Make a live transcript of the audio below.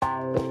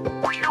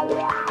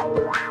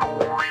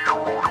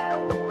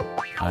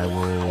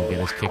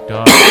us kicked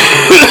off.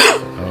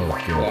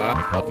 Oh, good.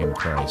 Wow. Fucking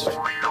Christ.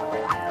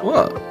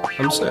 What?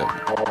 I'm sick.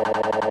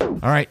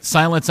 All right,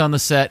 silence on the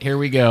set. Here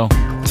we go.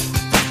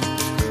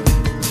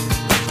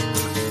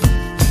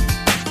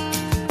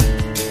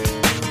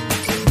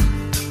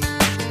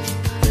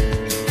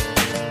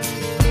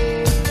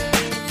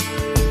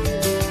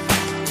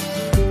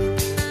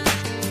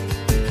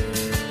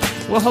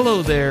 Well,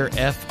 hello there,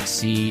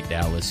 FC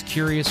Dallas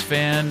Curious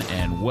fan,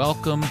 and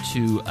welcome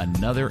to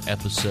another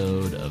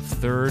episode of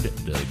Third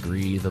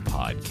Degree, the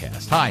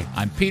podcast. Hi,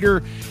 I'm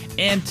Peter,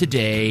 and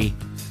today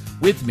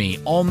with me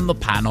on the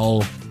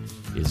panel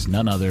is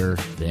none other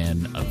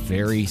than a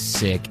very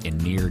sick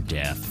and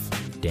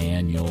near-death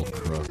Daniel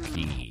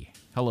Crookie.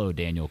 Hello,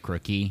 Daniel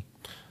Crookie.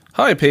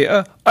 Hi,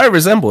 Peter. I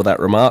resemble that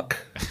remark.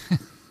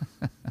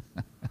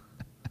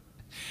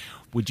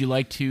 Would you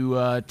like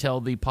to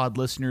tell the pod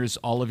listeners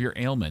all of your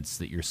ailments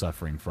that you're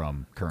suffering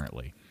from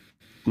currently?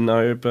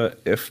 No,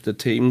 but if the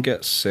team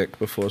gets sick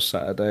before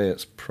Saturday,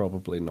 it's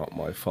probably not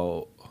my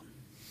fault.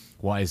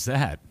 Why is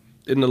that?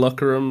 In the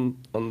locker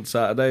room on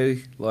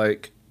Saturday,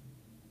 like,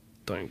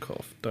 don't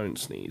cough, don't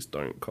sneeze,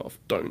 don't cough,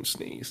 don't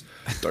sneeze,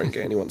 don't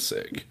get anyone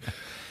sick.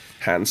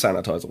 Hand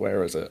sanitizer,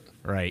 where is it?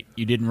 Right.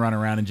 You didn't run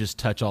around and just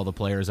touch all the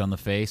players on the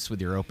face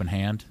with your open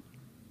hand?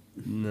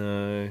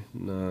 No.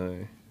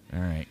 All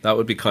right. That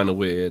would be kind of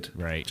weird.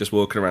 Right. Just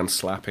walking around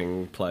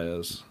slapping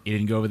players. You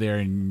didn't go over there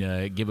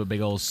and give a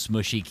big old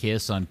smushy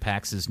kiss on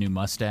Pax's new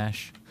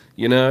mustache?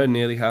 You know, it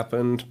nearly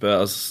happened, but I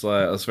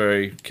was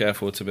very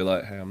careful to be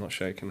like, hey, I'm not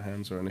shaking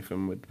hands or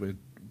anything. We're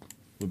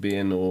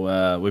being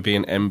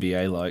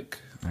NBA like.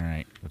 All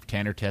right. If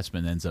Tanner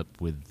Tessman ends up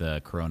with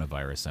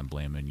coronavirus, I'm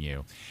blaming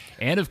you.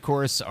 And, of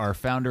course, our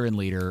founder and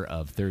leader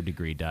of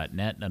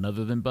thirddegree.net, none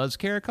other than Buzz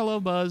Carrick. Hello,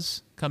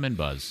 Buzz. Come in,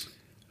 Buzz.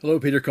 Hello,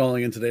 Peter,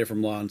 calling in today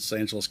from Los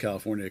Angeles,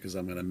 California, because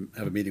I'm going to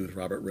have a meeting with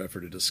Robert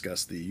Redford to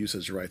discuss the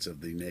usage rights of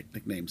the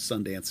nickname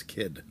Sundance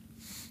Kid.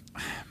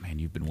 Man,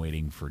 you've been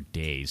waiting for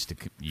days to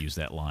use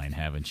that line,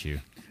 haven't you?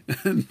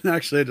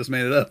 Actually, I just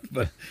made it up,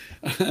 but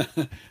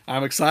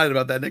I'm excited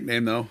about that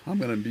nickname, though. I'm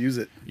going to abuse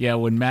it. Yeah,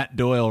 when Matt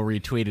Doyle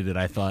retweeted it,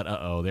 I thought,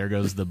 "Uh-oh, there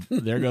goes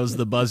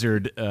the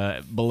buzzard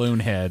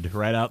balloon head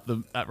right out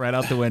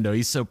the window."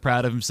 He's so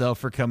proud of himself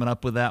for coming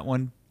up with that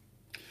one.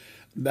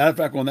 Matter of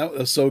fact, when that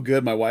was so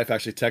good, my wife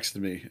actually texted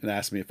me and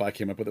asked me if I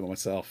came up with it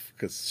myself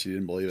because she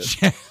didn't believe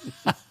it.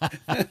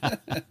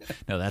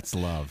 No, that's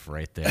love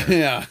right there.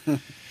 Yeah.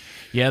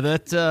 Yeah,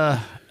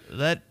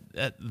 that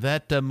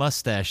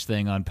mustache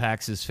thing on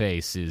Pax's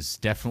face is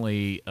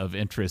definitely of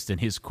interest.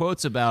 And his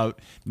quotes about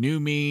new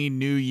me,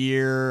 new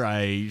year,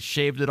 I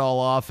shaved it all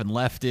off and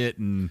left it,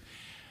 and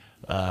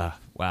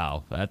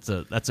wow, that's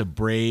a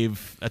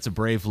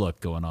brave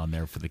look going on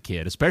there for the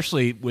kid,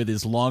 especially with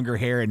his longer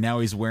hair, and now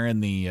he's wearing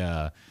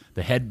the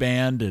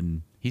headband,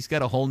 and he's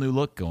got a whole new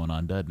look going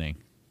on, doesn't he?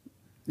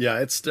 Yeah,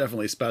 it's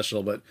definitely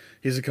special, but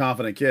he's a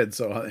confident kid,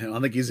 so I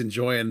think he's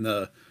enjoying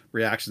the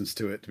reactions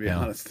to it, to be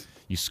honest.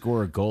 You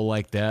score a goal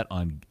like that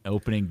on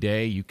opening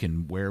day, you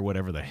can wear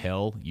whatever the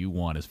hell you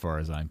want as far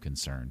as I'm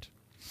concerned.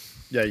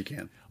 Yeah, you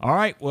can. All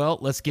right, well,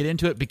 let's get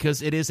into it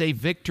because it is a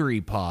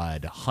victory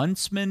pod.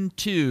 Huntsman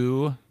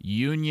 2,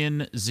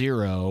 Union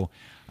 0.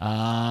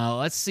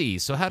 Let's see.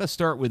 So how to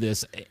start with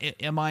this?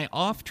 Am I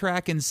off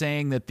track in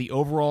saying that the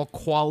overall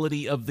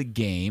quality of the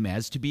game,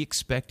 as to be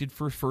expected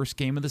for first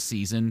game of the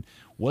season,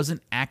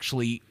 wasn't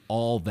actually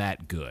all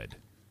that good?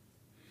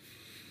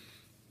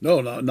 No,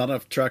 not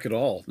off track at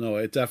all. No,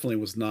 it definitely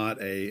was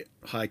not a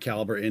high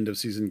caliber end of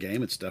season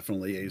game. It's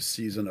definitely a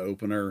season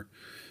opener,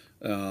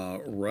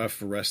 rough,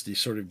 rusty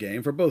sort of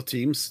game for both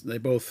teams. They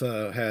both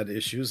had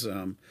issues.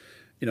 I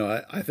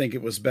think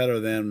it was better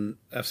than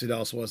FC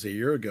Dallas was a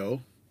year ago,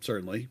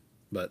 certainly,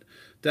 but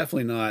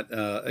definitely not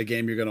a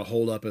game you're going to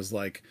hold up as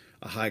like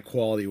a high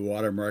quality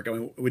watermark. I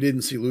mean, we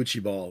didn't see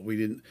Lucci ball.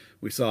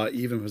 We saw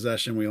even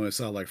possession. We only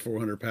saw like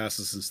 400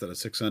 passes instead of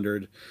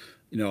 600.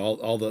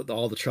 All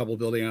the trouble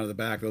building out of the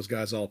back. Those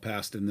guys all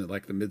passed in the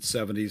mid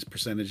 70s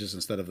percentages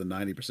instead of the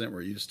 90%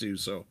 we're used to.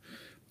 So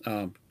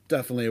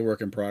definitely a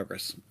work in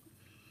progress.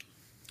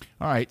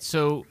 All right,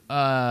 so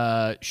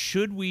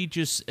should we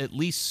just at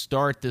least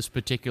start this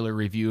particular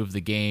review of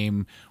the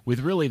game with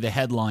really the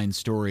headline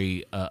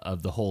story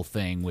of the whole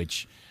thing,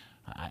 which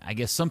I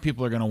guess some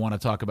people are going to want to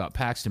talk about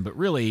Paxton, but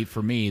really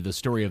for me, the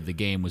story of the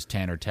game was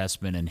Tanner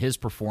Tessman and his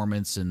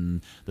performance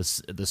and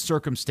the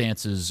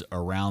circumstances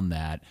around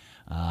that.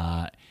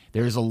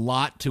 There's a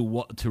lot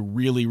to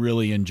really,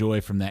 really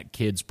enjoy from that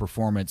kid's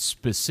performance,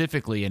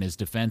 specifically in his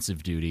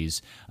defensive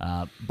duties.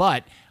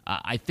 But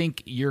I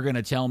think you're going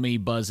to tell me,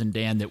 Buzz and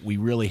Dan, that we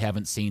really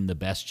haven't seen the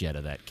best yet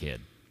of that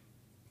kid.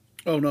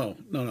 Oh, no.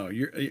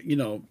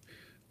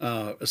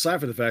 Aside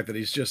from the fact that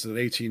he's just an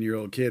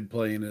 18-year-old kid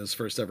playing his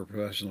first ever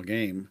professional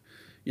game,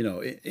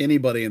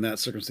 anybody in that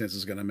circumstance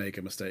is going to make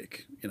a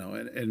mistake,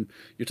 and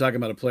you're talking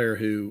about a player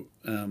who,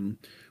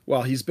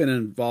 while he's been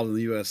involved in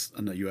the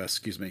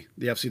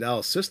the FC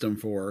Dallas system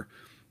for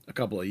a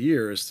couple of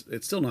years,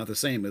 it's still not the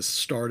same as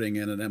starting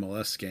in an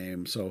MLS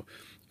game. So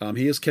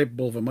he is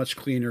capable of a much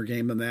cleaner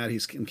game than that.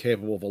 He's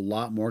capable of a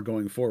lot more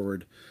going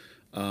forward.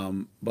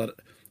 But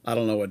I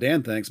don't know what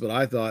Dan thinks, but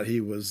I thought he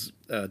was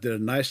did a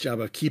nice job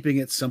of keeping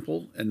it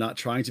simple and not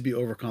trying to be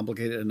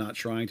overcomplicated and not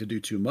trying to do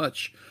too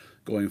much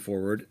going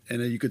forward.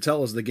 And you could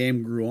tell as the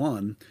game grew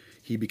on,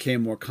 he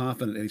became more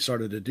confident and he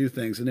started to do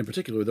things. And in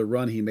particular, the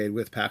run he made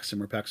with Paxton,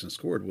 where Paxton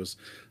scored, was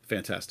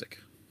fantastic.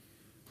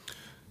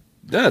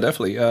 Yeah,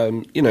 definitely.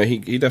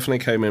 He definitely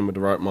came in with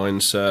the right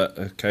mindset.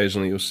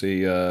 Occasionally, you'll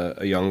see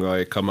a young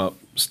guy come up,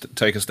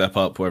 take a step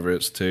up, whether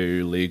it's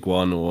to League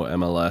One or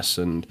MLS,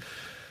 and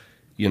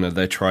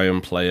they try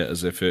and play it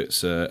as if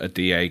it's a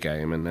DA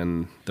game, and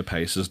then the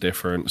pace is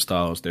different, the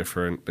style's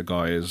different. The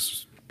guy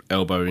is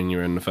elbowing you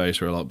in the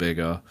face or a lot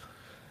bigger.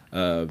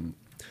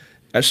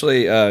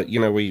 Actually,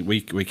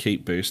 we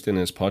keep boosting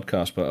his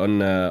podcast, but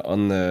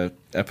on the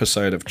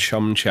episode of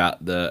Chum Chat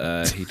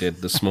that he did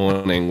this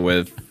morning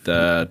with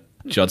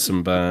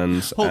Judson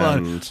Burns. Hold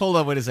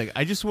on, wait a second.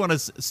 I just want to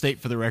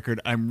state for the record,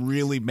 I'm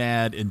really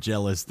mad and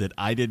jealous that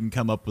I didn't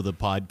come up with a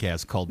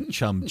podcast called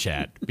Chum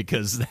Chat,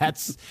 because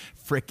that's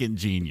frickin'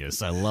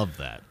 genius. I love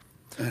that.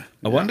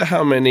 I wonder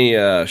how many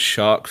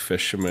shark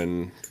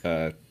fishermen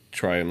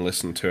try and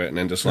listen to it and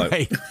then just like,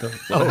 Right. what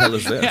the hell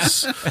is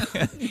this?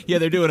 Yeah,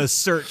 they're doing a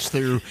search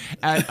through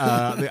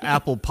the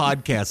Apple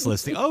Podcast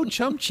listing. Oh,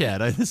 Chum Chat.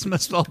 This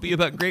must all be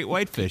about great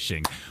white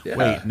fishing.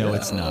 Wait, no,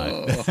 it's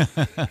not.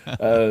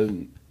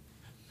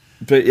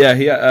 But yeah,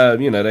 he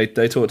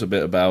they talked a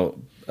bit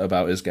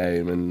about his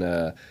game,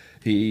 and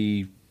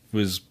he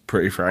was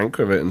pretty frank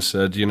with it and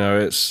said,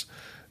 it's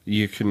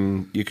you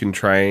can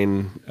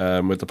train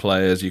with the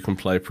players, you can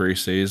play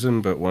pre-season,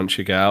 but once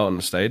you get out in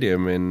the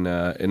stadium in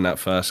that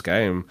first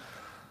game,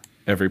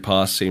 every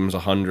pass seems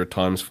 100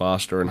 times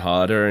faster and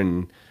harder,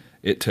 and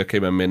it took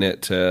him a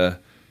minute to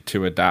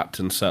adapt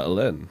and settle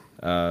in.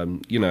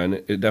 And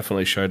it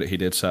definitely showed that he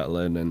did settle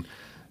in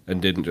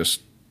and didn't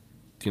just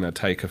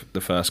take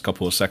the first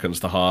couple of seconds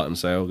to heart and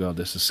say, "Oh God,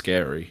 this is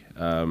scary."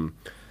 And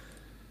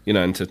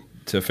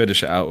to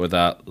finish it out with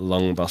that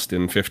long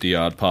busting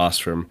 50-yard pass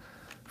from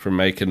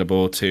making the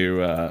ball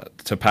to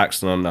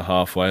Paxton on the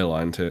halfway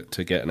line to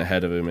getting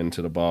ahead of him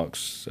into the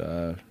box,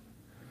 that's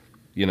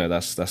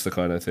the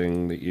kind of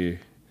thing that you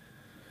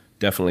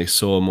definitely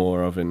saw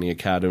more of in the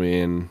academy,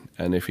 and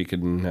if he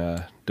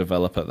can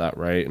develop at that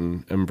rate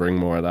and bring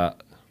more of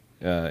that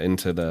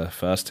into the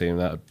first team,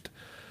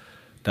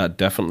 that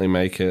definitely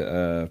make it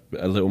a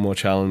little more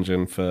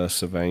challenging for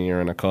Sylvania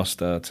and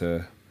Acosta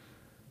to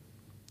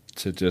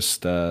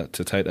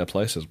take their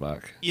places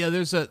back. Yeah,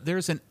 there's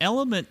an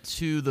element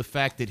to the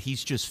fact that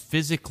he's just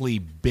physically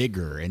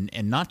bigger,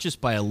 and not just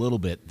by a little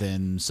bit,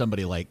 than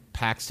somebody like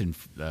Paxton,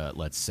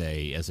 let's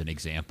say, as an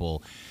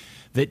example,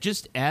 that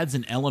just adds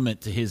an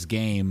element to his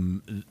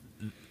game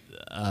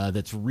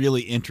that's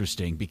really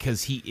interesting,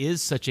 because he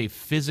is such a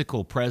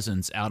physical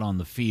presence out on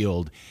the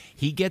field.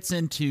 He gets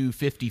into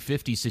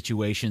 50-50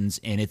 situations,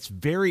 and it's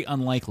very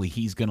unlikely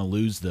he's going to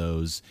lose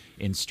those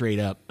in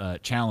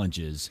straight-up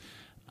challenges.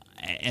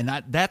 And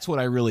that's what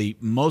I really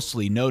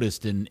mostly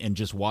noticed in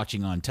just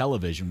watching on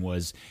television,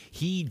 was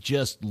he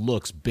just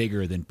looks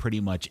bigger than pretty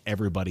much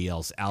everybody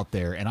else out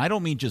there. And I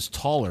don't mean just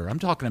taller. I'm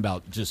talking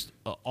about just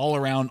all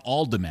around,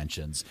 all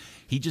dimensions.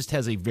 He just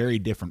has a very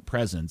different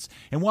presence.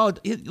 And while,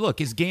 look,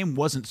 his game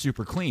wasn't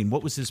super clean.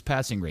 What was his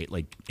passing rate?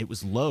 Like, it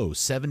was low,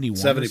 71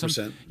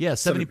 70%. Yeah,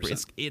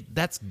 70%.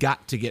 That's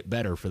got to get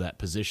better for that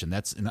position.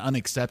 That's an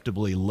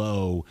unacceptably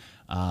low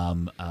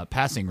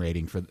passing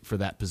rating for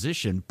that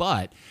position.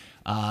 But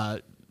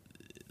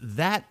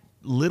that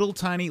little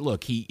tiny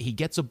look, he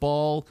gets a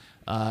ball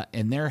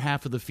in their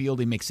half of the field.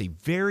 He makes a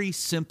very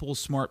simple,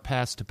 smart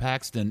pass to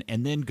Paxton,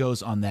 and then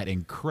goes on that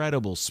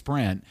incredible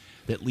sprint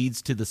that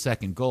leads to the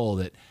second goal.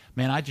 That,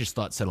 man, I just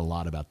thought said a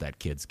lot about that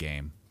kid's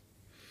game.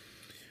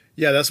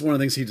 Yeah, that's one of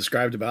the things he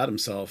described about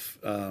himself,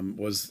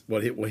 was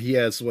what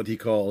he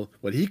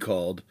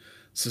called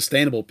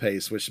sustainable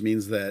pace, which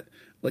means that,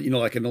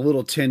 like in a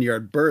little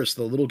 10-yard burst,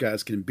 the little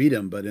guys can beat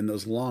him, but in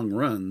those long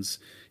runs,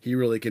 he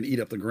really can eat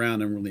up the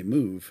ground and really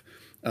move.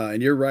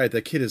 And you're right,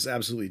 that kid is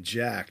absolutely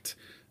jacked.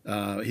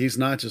 He's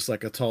not just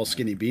like a tall,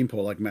 skinny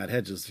beanpole like Matt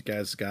Hedges. The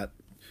guy's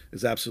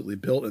is absolutely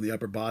built in the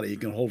upper body. He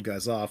can hold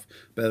guys off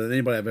better than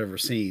anybody I've ever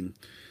seen.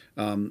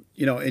 And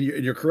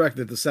you're correct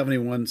that the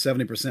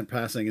 70%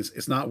 passing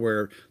is not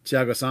where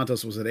Thiago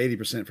Santos was at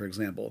 80%, for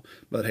example,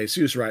 but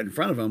Jesus right in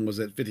front of him was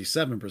at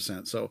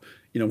 57%. So,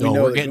 we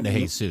know we're getting to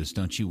Jesus.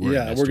 Don't you worry.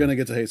 Yeah, we're going to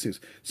get to Jesus.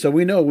 So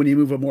we know when you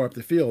move more up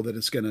the field that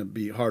it's going to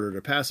be harder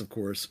to pass, of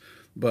course.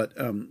 But,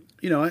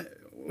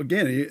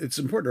 again, it's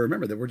important to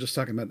remember that we're just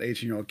talking about an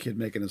 18-year-old kid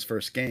making his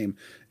first game.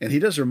 And he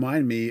does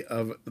remind me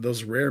of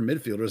those rare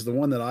midfielders. The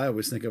one that I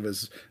always think of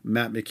is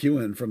Matt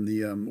McEwen from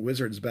the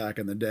Wizards back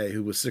in the day,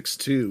 who was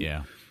 6'2".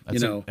 Yeah,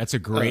 that's a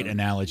great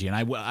analogy. And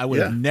I would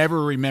have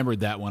never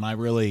remembered that one. I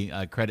really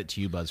credit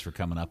to you, Buzz, for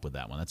coming up with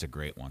that one. That's a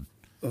great one.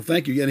 Well,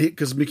 thank you. Yeah,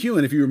 because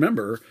McEwen, if you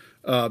remember,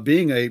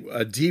 being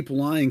a deep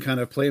lying kind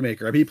of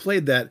playmaker, I mean, he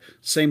played that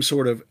same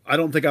sort of. I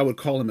don't think I would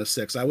call him a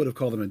 6. I would have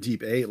called him a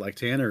deep 8, like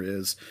Tanner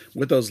is,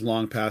 with those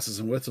long passes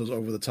and with those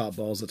over the top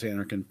balls that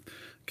Tanner can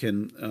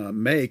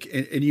make.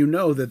 And you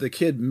know that the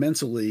kid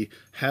mentally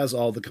has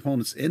all the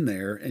components in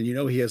there, and you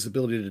know he has the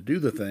ability to do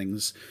the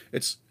things.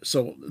 It's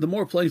so the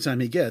more playing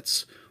time he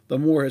gets, the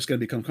more it's going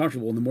to become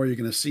comfortable, and the more you're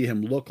going to see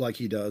him look like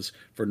he does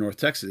for North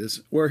Texas,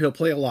 where he'll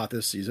play a lot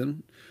this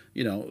season.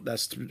 You know,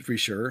 that's for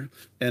sure.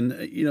 And,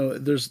 you know,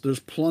 there's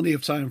plenty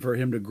of time for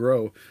him to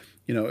grow.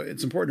 You know,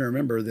 it's important to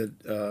remember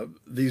that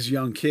these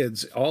young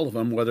kids, all of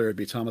them, whether it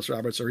be Thomas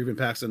Roberts or even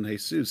Paxton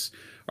Jesus,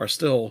 are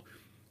still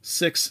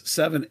 6,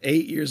 7,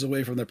 8 years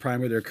away from the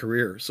prime of their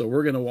career. So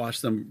we're going to watch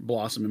them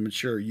blossom and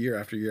mature year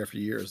after year after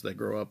year as they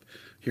grow up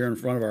here in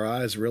front of our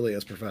eyes, really,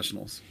 as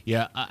professionals.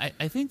 Yeah,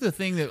 I think the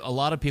thing that a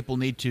lot of people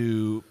need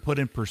to put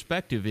in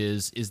perspective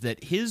is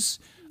that his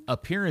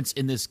appearance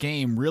in this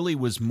game really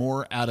was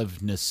more out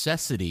of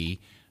necessity,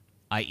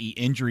 i.e.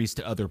 injuries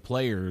to other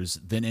players,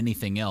 than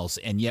anything else,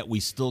 and yet we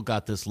still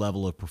got this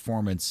level of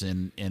performance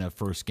in a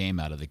first game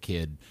out of the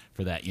kid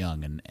for that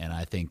young, and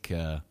I think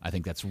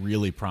that's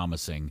really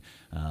promising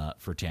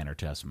for Tanner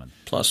Tessmann.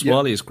 Plus,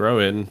 while he's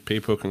growing,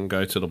 people can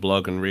go to the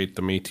blog and read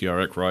the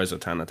meteoric rise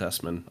of Tanner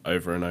Tessmann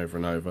over and over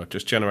and over.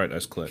 Just generate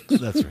those clicks.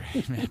 That's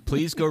right.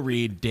 Please go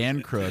read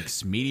Dan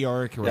Crook's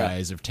Meteoric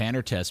Rise of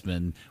Tanner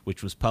Tessmann,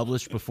 which was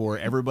published before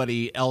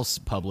everybody else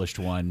published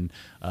one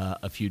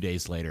a few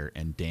days later,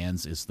 and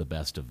Dan's is the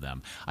best of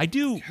them. I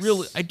do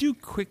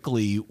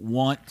quickly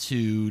want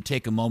to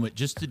take a moment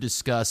just to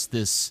discuss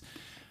this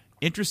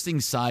interesting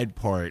side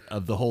part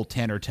of the whole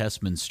Tanner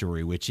Tessmann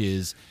story, which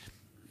is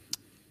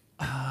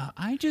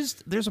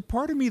there's a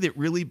part of me that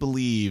really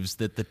believes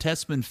that the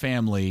Tessmann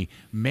family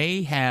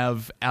may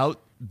have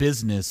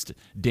out-businessed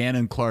Dan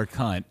and Clark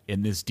Hunt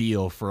in this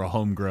deal for a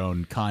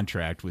homegrown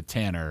contract with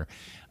Tanner.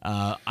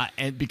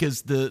 And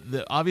because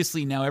the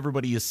obviously now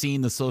everybody has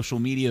seen the social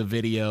media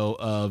video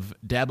of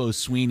Dabo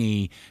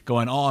Swinney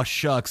going, "Oh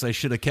shucks, I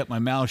should have kept my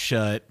mouth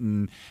shut,"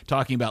 and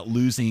talking about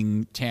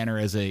losing Tanner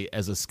as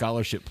a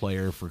scholarship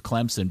player for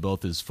Clemson,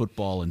 both as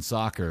football and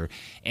soccer.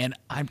 And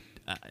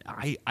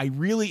I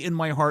really, in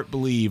my heart,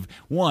 believe,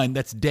 one,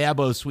 that's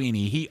Dabo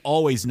Swinney. He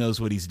always knows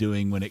what he's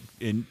doing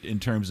in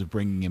terms of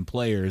bringing in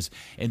players.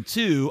 And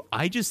two,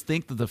 I just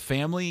think that the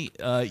family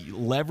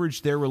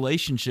leveraged their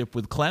relationship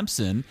with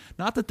Clemson.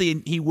 Not that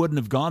he wouldn't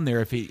have gone there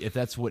if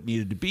that's what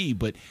needed to be,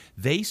 but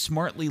they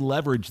smartly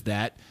leveraged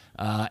that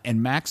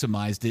and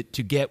maximized it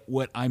to get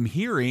what I'm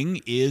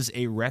hearing is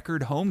a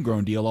record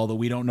homegrown deal, although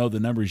we don't know the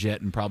numbers yet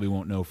and probably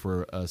won't know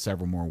for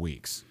several more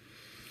weeks.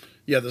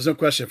 Yeah, there's no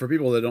question. For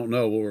people that don't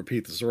know, we'll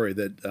repeat the story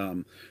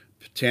that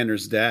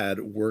Tanner's dad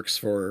runs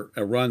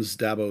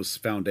Dabo's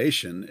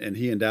foundation, and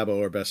he and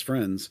Dabo are best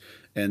friends.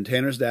 And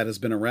Tanner's dad has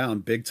been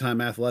around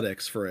big-time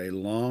athletics for a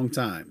long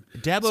time.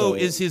 Dabo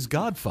is his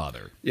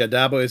godfather. Yeah,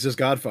 Dabo is his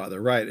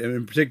godfather, right. And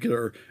in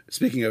particular,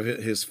 speaking of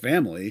his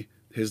family,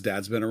 his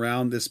dad's been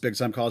around this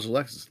big-time college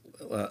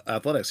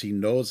athletics. He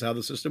knows how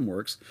the system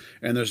works.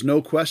 And there's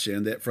no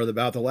question that for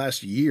about the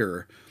last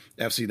year,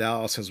 FC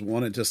Dallas has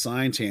wanted to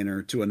sign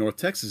Tanner to a North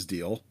Texas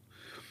deal,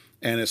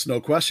 and it's no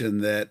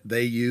question that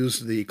they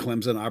used the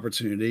Clemson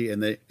opportunity,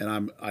 and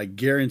I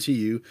guarantee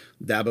you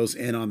Dabo's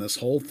in on this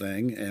whole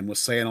thing and was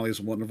saying all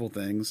these wonderful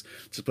things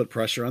to put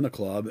pressure on the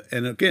club.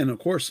 And again, of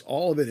course,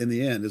 all of it in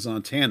the end is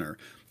on Tanner.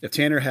 If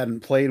Tanner hadn't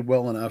played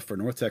well enough for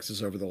North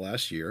Texas over the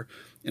last year,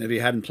 and if he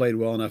hadn't played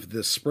well enough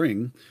this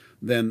spring,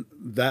 then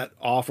that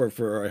offer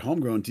for a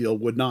homegrown deal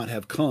would not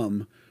have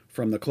come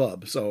from the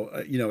club. So,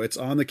 it's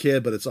on the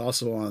kid, but it's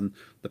also on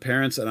the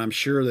parents. And I'm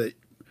sure that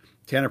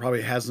Tanner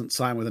probably hasn't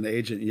signed with an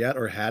agent yet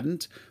or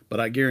hadn't, but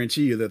I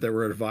guarantee you that there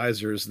were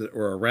advisors that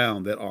were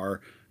around that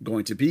are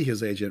going to be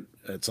his agent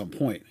at some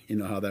point. You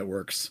know how that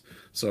works.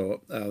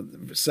 So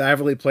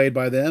savvily played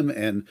by them,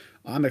 and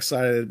I'm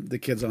excited the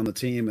kid's on the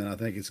team, and I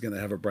think he's going to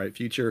have a bright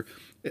future.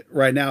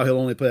 Right now, he'll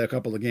only play a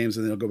couple of games,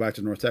 and then he'll go back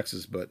to North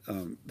Texas, but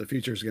the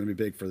future is going to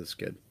be big for this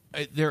kid.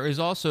 There is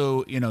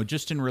also,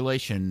 just in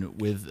relation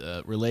with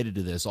related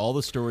to this, all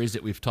the stories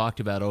that we've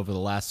talked about over the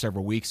last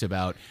several weeks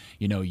about,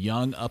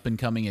 young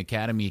up-and-coming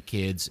academy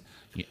kids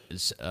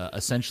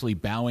essentially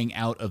bowing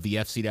out of the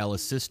FC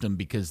Dallas system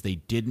because they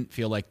didn't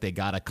feel like they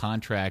got a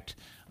contract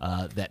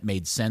that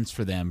made sense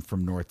for them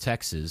from North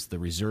Texas, the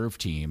reserve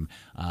team,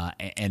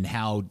 and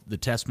how the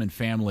Tessmann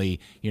family,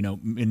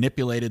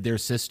 manipulated their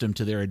system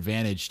to their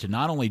advantage to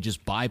not only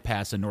just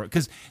bypass a North,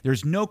 because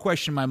there's no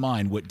question in my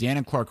mind what Dan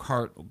and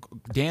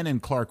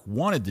Clark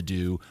wanted to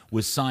do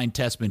was sign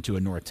Tessmann to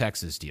a North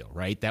Texas deal,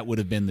 right? That would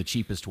have been the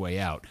cheapest way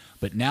out.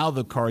 But now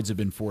the cards have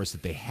been forced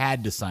that they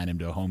had to sign him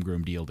to a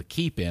homegrown deal to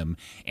keep him,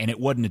 and it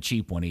wasn't a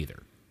cheap one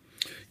either.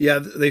 Yeah,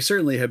 they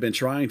certainly have been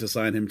trying to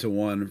sign him to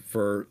one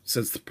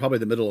since probably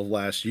the middle of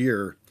last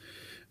year.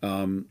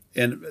 And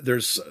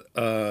there's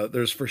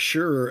for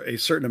sure a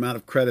certain amount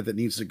of credit that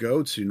needs to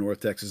go to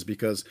North Texas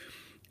because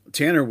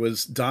Tanner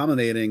was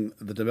dominating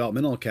the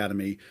developmental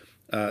academy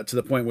to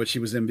the point in which he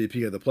was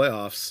MVP of the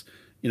playoffs.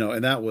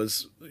 and that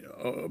was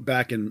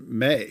back in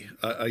May,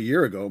 a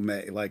year ago,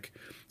 May. Like,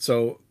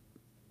 so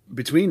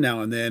between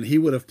now and then, he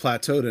would have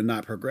plateaued and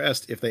not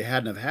progressed if they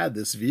hadn't have had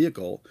this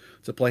vehicle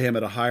to play him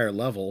at a higher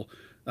level,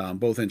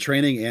 both in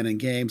training and in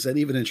games, and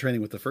even in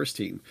training with the first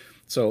team.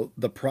 So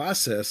the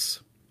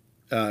process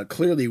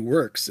clearly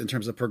works in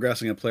terms of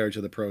progressing a player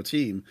to the pro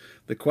team.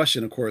 The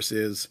question, of course,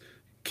 is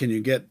can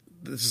you get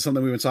this is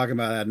something we've been talking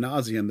about ad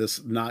nauseum,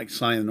 this not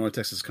signing the North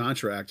Texas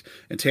contract.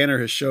 And Tanner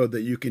has showed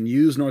that you can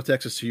use North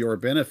Texas to your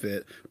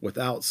benefit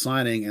without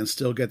signing and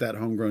still get that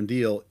homegrown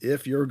deal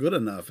if you're good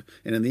enough.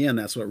 And in the end,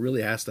 that's what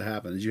really has to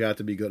happen is you have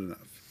to be good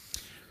enough.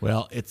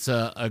 Well, it's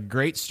a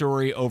great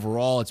story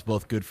overall. It's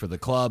both good for the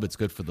club. It's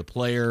good for the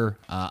player.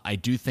 I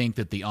do think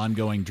that the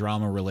ongoing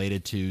drama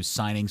related to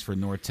signings for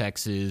North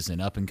Texas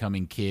and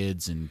up-and-coming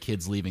kids and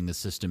kids leaving the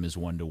system is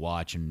one to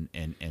watch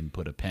and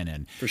put a pen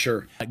in. For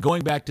sure.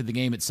 Going back to the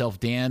game itself,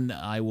 Dan,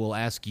 I will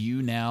ask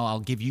you now. I'll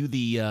give you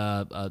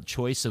the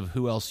choice of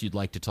who else you'd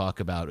like to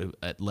talk about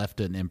left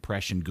an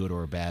impression, good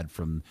or bad,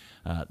 from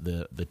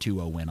the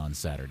 2-0 win on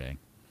Saturday.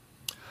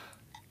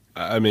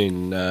 I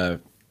mean, I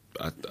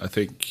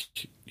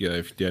think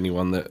if the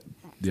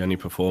only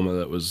performer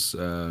that was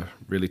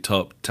really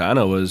top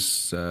Tanner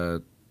was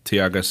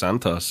Thiago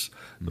Santos.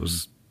 It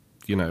was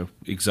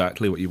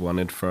exactly what you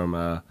wanted from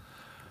a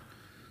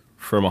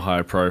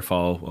high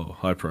profile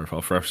for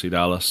FC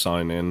Dallas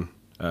sign-in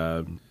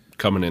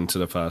coming into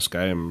the first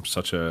game.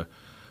 Such an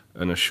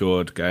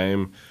assured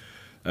game,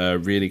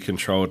 really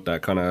controlled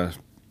that kind of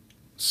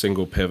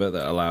single pivot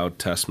that allowed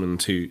Tessmann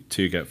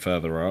to get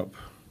further up.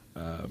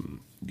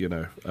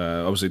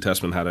 Obviously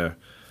Tessmann had a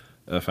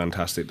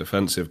fantastic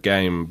defensive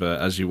game,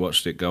 but as you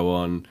watched it go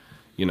on,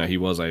 he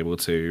was able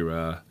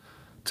to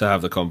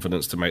have the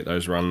confidence to make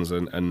those runs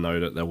and know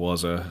that there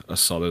was a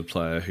solid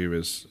player who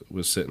was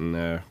sitting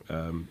there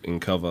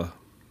in cover.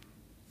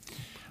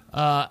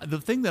 The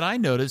thing that I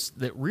noticed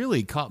that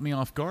really caught me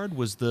off guard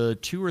was the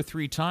 2 or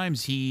 3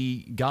 times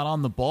he got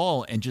on the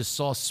ball and just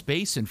saw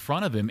space in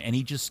front of him, and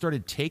he just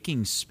started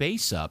taking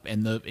space up,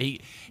 and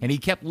he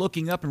kept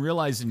looking up and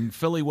realizing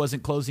Philly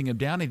wasn't closing him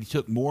down, and he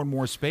took more and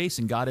more space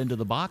and got into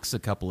the box a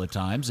couple of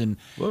times, and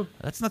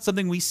that's not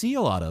something we see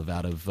a lot of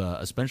out of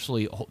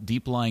especially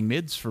deep lying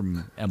mids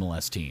from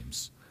MLS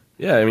teams.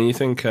 Yeah, I mean, you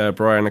think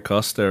Brian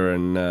Acosta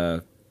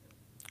and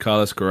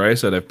Carlos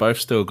Carreza, they've both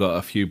still got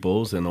a few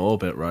balls in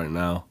orbit right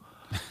now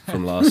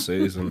from last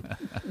season.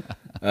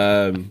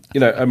 I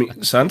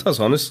mean, Santos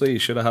honestly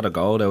should have had a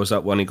goal. There was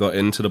that one he got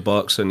into the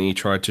box and he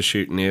tried to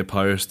shoot near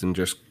post and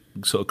just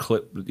sort of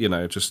clipped,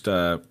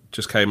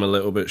 just came a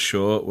little bit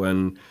short.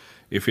 When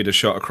if he'd have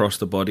shot across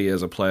the body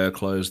as a player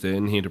closed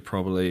in, he'd have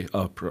probably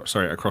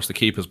across the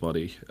keeper's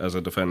body as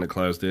a defender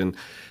closed in,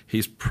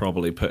 he's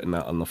probably putting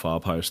that on the far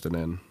post and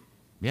in.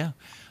 Yeah,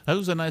 that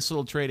was a nice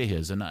little trade of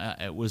his, and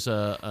it was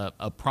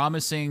a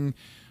promising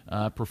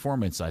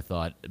performance, I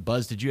thought.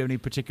 Buzz, did you have any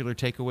particular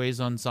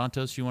takeaways on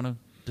Santos you want to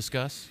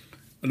discuss?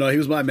 No, he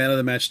was my man of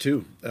the match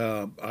too.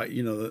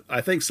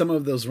 I think some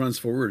of those runs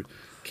forward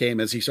came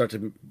as he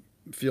started to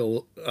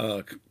feel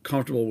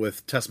comfortable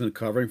with Tessmann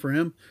covering for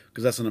him,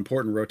 because that's an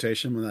important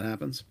rotation when that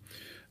happens.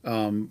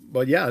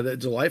 But yeah,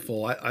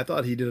 delightful. I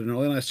thought he did a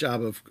really nice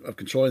job of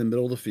controlling the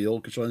middle of the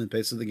field, controlling the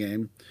pace of the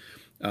game,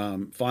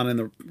 finding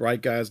the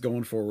right guys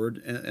going forward,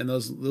 and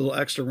those little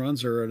extra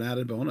runs are an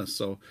added bonus.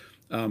 So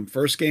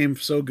first game,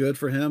 so good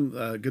for him.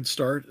 Good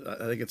start.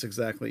 I think it's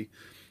exactly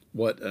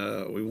what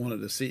we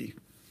wanted to see.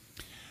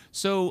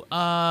 So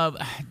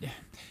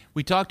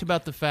we talked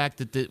about the fact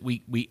that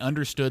we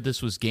understood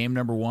this was game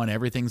number 1.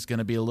 Everything's going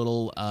to be a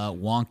little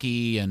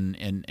wonky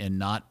and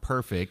not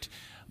perfect.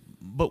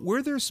 But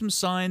were there some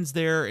signs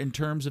there in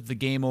terms of the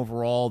game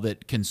overall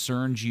that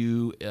concerned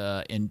you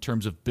in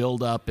terms of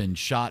build-up and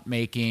shot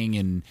making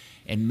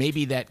and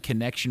maybe that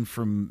connection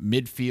from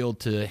midfield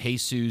to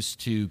Jesus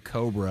to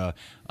Cobra,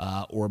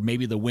 or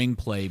maybe the wing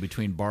play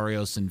between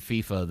Barrios and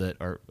FIFA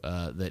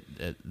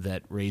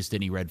that raised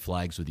any red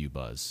flags with you,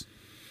 Buzz?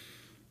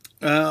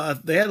 They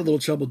had a little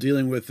trouble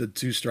dealing with the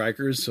 2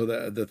 strikers, so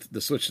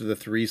the switch to the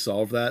 3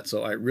 solved that.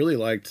 So I really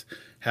liked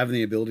having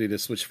the ability to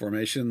switch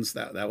formations.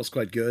 That was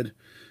quite good.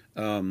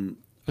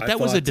 But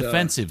that was a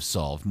defensive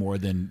solve more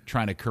than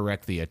trying to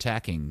correct the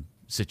attacking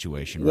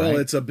situation, right? Well,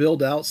 it's a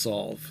build-out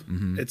solve.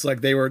 Mm-hmm. It's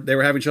like they were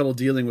having trouble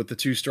dealing with the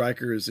 2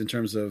 strikers in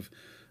terms of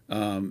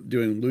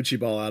doing Lucci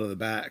ball out of the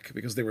back,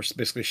 because they were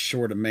basically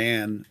short a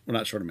man. Well,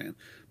 not short a man,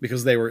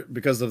 because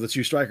of the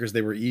 2 strikers,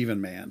 they were even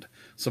manned.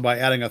 So by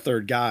adding a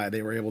 3rd guy,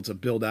 they were able to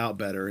build out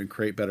better and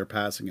create better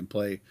passing and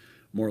play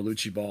more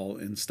Lucci ball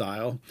in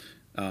style.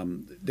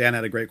 Dan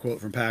had a great quote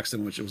from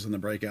Paxton, which was in the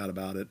breakout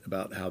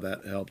about how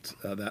that helped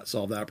that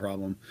solve that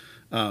problem.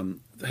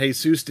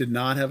 Jesus did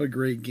not have a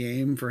great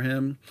game for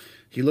him.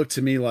 He looked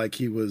to me like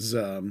he was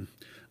a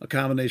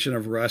combination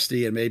of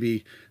rusty and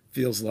maybe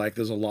feels like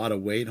there's a lot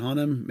of weight on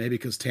him, maybe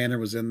because Tanner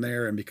was in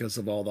there and because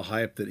of all the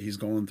hype that he's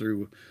going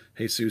through,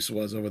 Jesus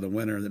was over the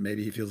winter, that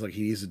maybe he feels like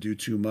he needs to do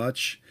too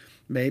much.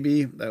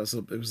 Maybe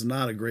it was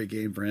not a great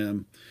game for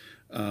him.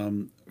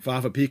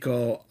 Fafa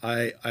Pico,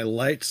 I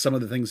liked some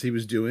of the things he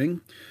was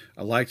doing.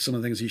 I liked some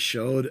of the things he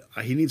showed.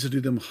 He needs to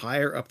do them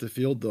higher up the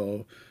field,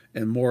 though,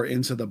 and more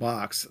into the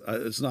box.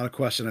 It's not a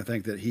question, I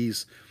think,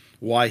 that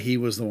why he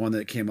was the one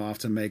that came off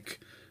to make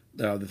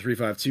the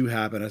 3-5-2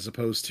 happen as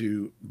opposed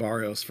to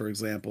Barrios, for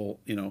example.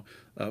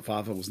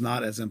 Fafa was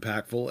not as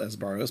impactful as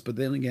Barrios, but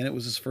then again, it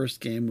was his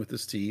first game with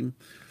this team.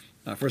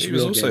 He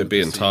was also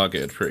being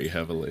targeted pretty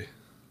heavily.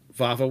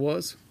 Fafa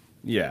was?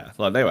 Yeah,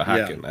 like they were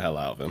hacking the hell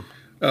out of him.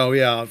 Oh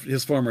yeah,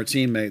 his former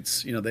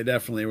teammates, they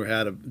definitely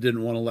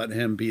didn't want to let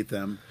him beat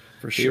them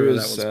for sure. That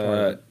was part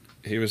of it.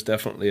 He was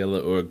definitely a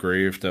little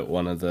aggrieved at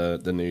one of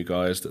the new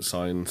guys that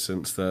signed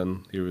since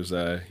then. He was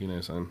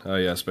saying, oh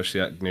yeah, especially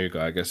that new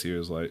guy. I guess he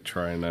was like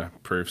trying to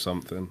prove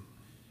something.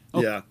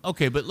 Oh, yeah.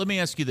 Okay, but let me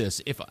ask you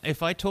this: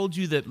 if I told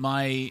you that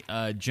my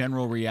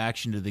general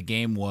reaction to the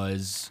game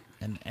was,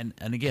 and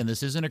again,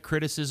 this isn't a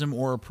criticism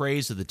or a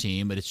praise of the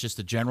team, but it's just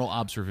a general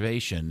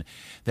observation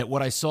that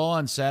what I saw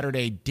on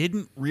Saturday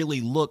didn't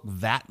really look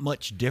that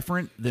much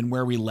different than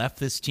where we left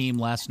this team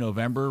last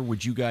November.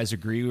 Would you guys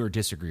agree or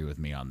disagree with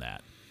me on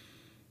that?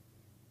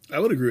 I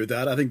would agree with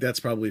that. I think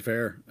that's probably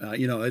fair.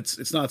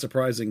 It's not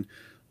surprising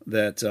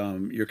that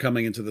you're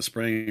coming into the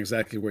spring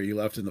exactly where you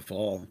left in the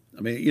fall.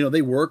 I mean,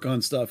 they work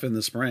on stuff in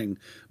the spring,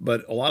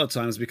 but a lot of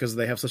times because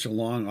they have such a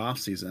long off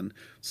season,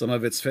 some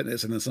of it's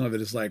fitness and then some of it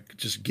is like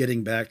just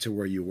getting back to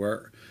where you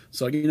were.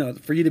 So,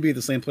 for you to be at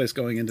the same place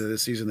going into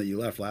this season that you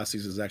left last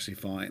season is actually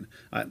fine.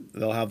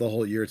 They'll have the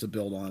whole year to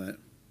build on it.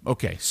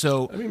 Okay.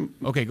 So,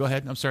 okay, go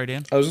ahead. I'm sorry,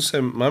 Dan. I was just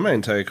saying my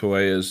main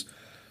takeaway is,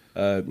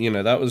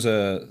 that was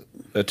a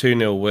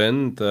 2-0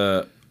 win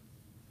that,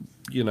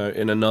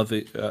 in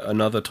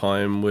another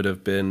time would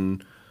have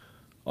been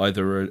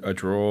either a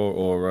draw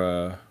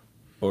or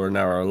a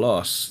narrow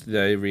loss.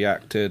 They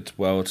reacted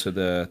well to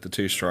the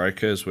two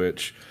strikers,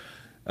 which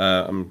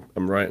I'm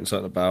writing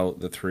something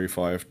about the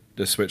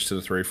switch to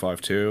the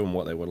 3-5-2 and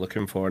what they were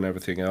looking for and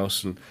everything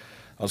else. And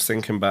I was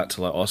thinking back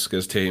to like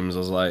Oscar's teams. I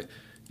was like,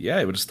 yeah,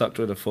 he would have stuck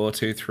with a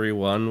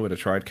 4-2-3-1, would have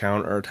tried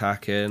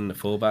counter-attacking, the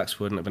fullbacks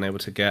wouldn't have been able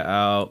to get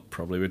out,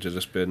 probably would have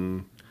just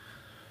been,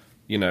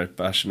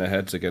 bashing their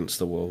heads against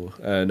the wall.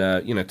 And,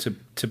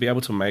 to be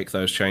able to make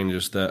those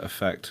changes that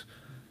affect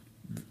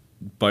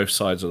both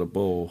sides of the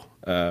ball,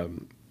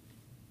 and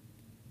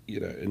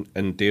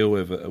deal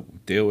with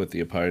the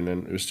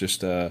opponent, it was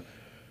just, it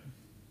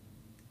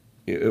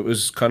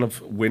was kind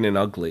of winning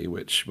ugly,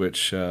 which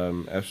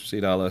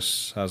FC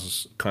Dallas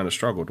has kind of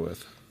struggled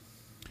with.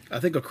 I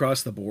think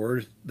across the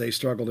board, they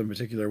struggled in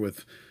particular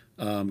with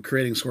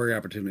creating scoring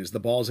opportunities. The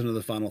ball's into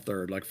the final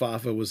third. Like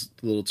Fafa was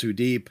a little too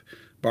deep.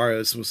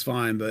 Barrios was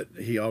fine, but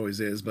he always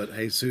is. But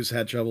Jesus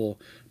had trouble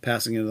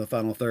passing into the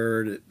final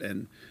third.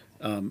 And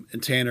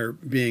Tanner,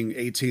 being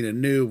 18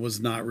 and new, was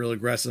not real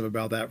aggressive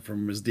about that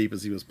from as deep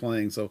as he was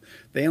playing. So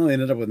they only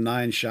ended up with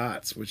 9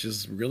 shots, which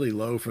is really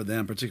low for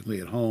them,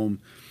 particularly at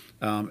home.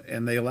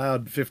 And they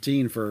allowed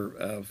 15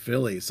 for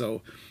Philly.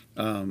 So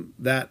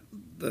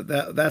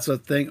that's a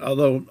thing.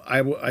 Although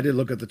I did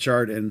look at the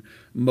chart, and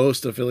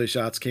most of Philly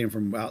shots came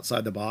from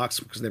outside the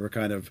box because they were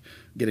kind of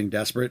getting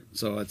desperate.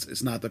 So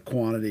it's not the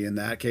quantity in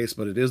that case,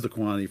 but it is the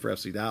quantity for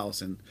FC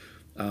Dallas. And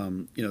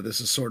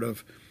this is sort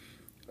of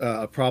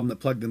a problem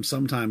that plagued them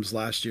sometimes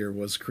last year,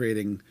 was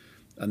creating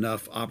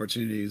enough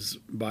opportunities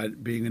by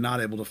being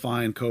not able to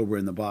find Cobra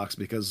in the box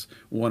because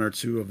 1 or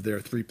 2 of their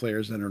 3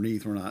 players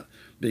underneath were not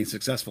being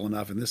successful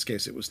enough. In this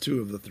case, it was 2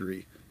 of the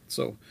 3.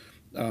 So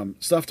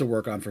stuff to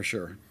work on for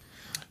sure.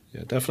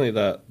 Yeah,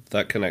 definitely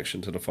that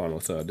connection to the final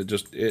third.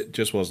 It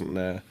just wasn't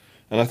there.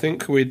 And I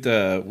think we'd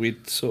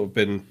sort of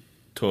been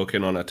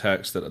talking on a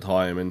text at the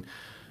time, and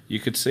you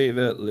could see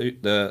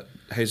that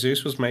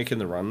Jesus was making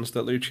the runs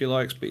that Lucci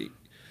likes,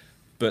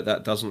 but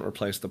that doesn't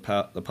replace the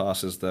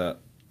passes that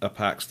a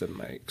Paxton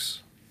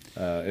makes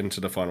into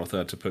the final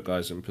third to put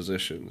guys in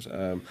positions.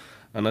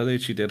 I know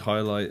Lucci did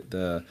highlight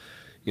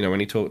when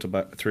he talked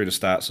about through the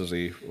stats, as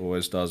he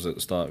always does at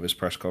the start of his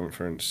press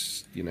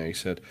conference. He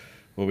said,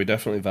 well, we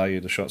definitely value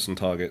the shots and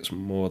targets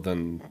more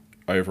than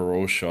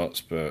overall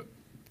shots, but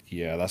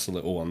yeah, that's a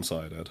little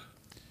one-sided.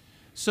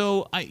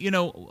 So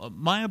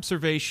my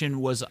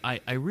observation was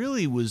I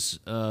really was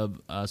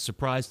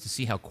surprised to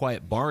see how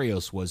quiet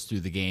Barrios was through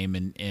the game,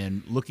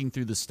 and looking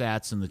through the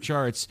stats and the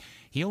charts,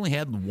 he only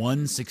had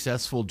 1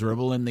 successful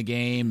dribble in the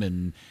game,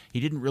 and he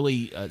didn't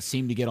really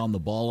seem to get on the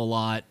ball a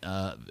lot.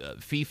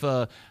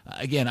 FIFA,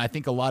 again, I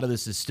think a lot of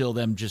this is still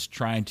them just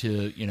trying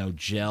to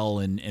gel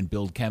and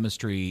build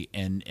chemistry,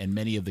 and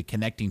many of the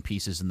connecting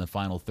pieces in the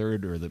final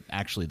third, or the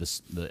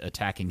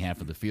attacking half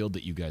of the field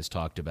that you guys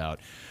talked about.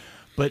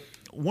 But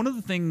one of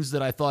the things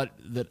that I thought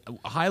that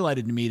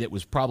highlighted to me that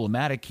was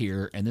problematic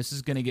here, and this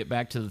is going to get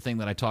back to the thing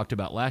that I talked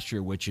about last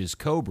year, which is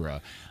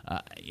Cobra.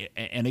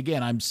 And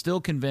again, I'm still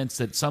convinced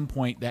that at some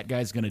point that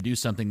guy's going to do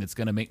something that's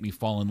going to make me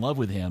fall in love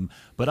with him.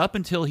 But up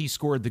until he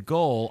scored the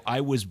goal,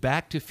 I was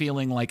back to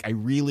feeling like I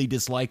really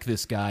dislike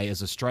this guy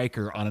as a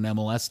striker on an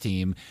MLS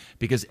team,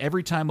 because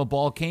every time a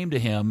ball came to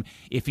him,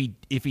 if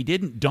he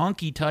didn't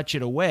donkey touch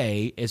it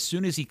away, as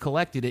soon as he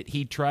collected it,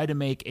 he'd try to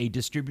make a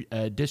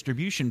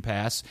distribution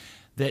pass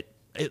that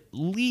at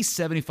least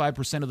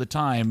 75% of the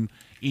time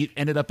it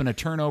ended up in a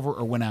turnover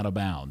or went out of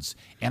bounds.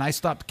 And I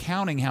stopped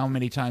counting how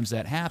many times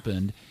that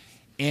happened.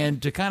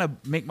 And to kind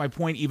of make my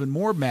point even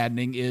more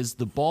maddening is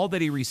the ball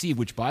that he received,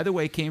 which, by the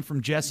way, came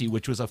from Jesse,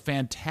 which was a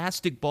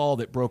fantastic ball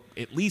that broke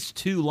at least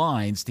 2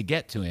 lines to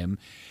get to him.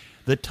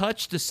 The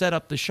touch to set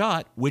up the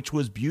shot, which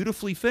was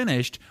beautifully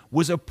finished,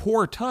 was a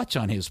poor touch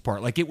on his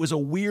part. Like, it was a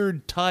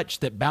weird touch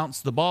that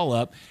bounced the ball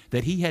up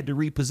that he had to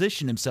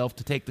reposition himself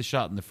to take the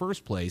shot in the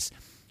first place.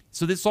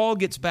 So this all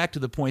gets back to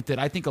the point that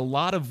I think a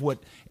lot of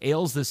what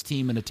ails this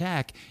team in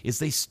attack is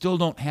they still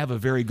don't have a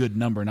very good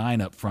number 9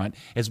 up front.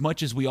 As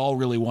much as we all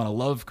really want to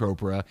love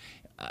Cobra,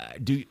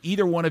 do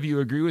either one of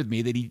you agree with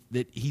me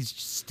that he's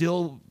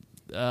still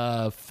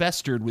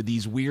festered with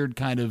these weird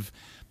kind of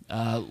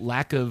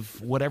lack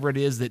of whatever it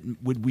is that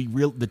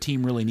the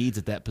team really needs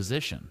at that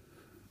position?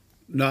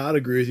 No, I'd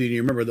agree with you.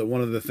 You remember that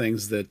one of the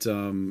things that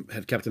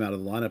had kept him out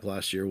of the lineup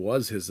last year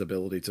was his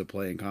ability to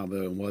play in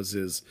combo and was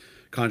his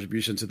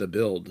contribution to the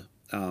build.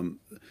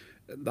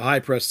 The high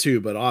press too,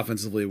 but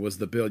offensively was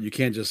the build. You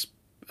can't just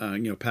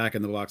pack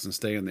in the box and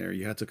stay in there.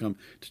 You have to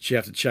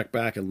check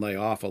back and lay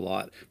off a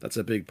lot. That's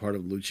a big part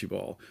of Lucci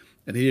ball,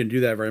 and he didn't do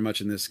that very much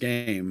in this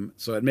game.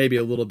 So it may be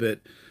a little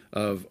bit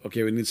of,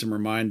 okay, we need some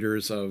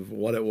reminders of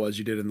what it was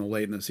you did in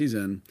the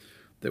season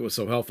that was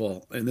so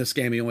helpful. In this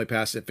game, he only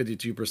passed at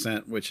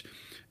 52%, which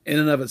in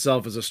and of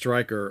itself as a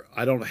striker,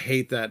 I don't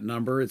hate that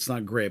number. It's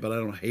not great, but I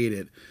don't hate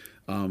it.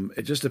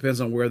 It just depends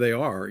on where they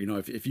are.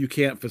 If you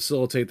can't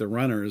facilitate the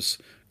runners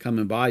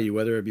coming by you,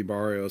 whether it be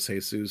Barrios,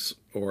 Jesus,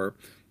 or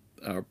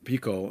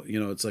Pico,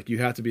 it's like you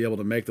have to be able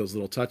to make those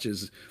little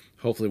touches,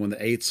 hopefully when the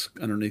 8's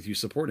underneath you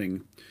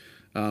supporting.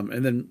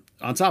 And then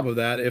on top of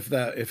that,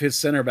 if his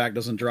center back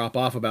doesn't drop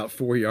off about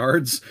 4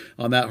 yards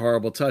on that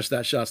horrible touch,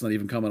 that shot's not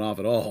even coming off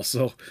at all.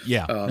 So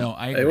yeah, no,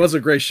 I agree. It was a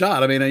great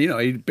shot. I mean,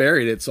 he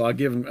buried it, so I'll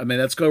give him. I mean,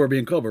 that's Cobra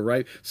being Cobra,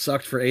 right?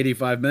 Sucked for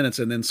 85 minutes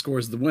and then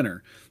scores the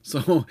winner.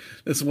 So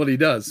that's what he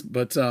does.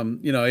 But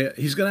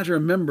he's gonna have to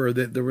remember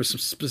that there were some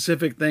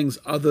specific things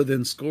other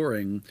than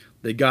scoring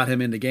that got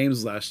him into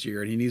games last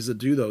year, and he needs to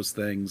do those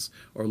things,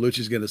 or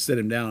Lucci's going to sit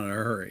him down in a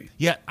hurry.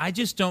 Yeah, I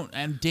just don't,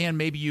 and Dan,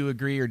 maybe you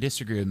agree or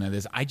disagree with me on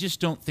this, I just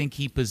don't think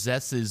he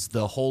possesses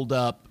the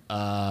hold-up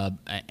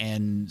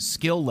and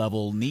skill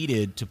level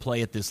needed to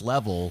play at this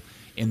level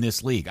in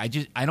this league. I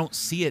don't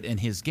see it in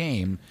his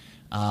game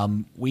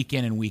week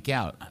in and week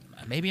out.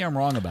 Maybe I'm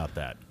wrong about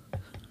that.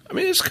 I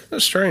mean, it's kind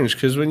of strange,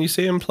 because when you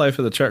see him play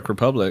for the Czech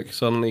Republic,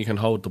 suddenly he can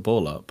hold the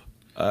ball up.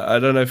 I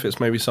don't know if it's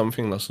maybe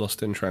something that's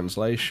lost in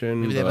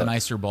translation. Maybe they have a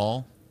nicer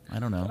ball. I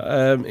don't know.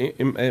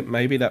 It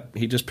maybe that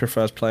he just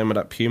prefers playing with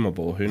that Puma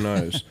ball. Who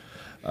knows?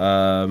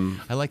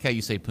 I like how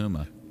you say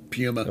Puma.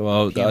 Puma.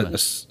 Well, Puma.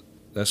 that's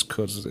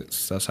because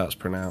that's how it's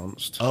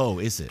pronounced. Oh,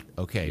 is it?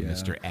 Okay, Yeah.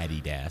 Mr.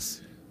 Adidas.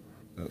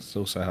 That's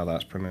also how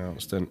that's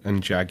pronounced.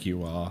 And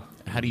Jaguar.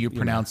 How do you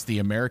pronounce the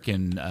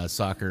American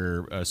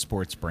soccer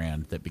sports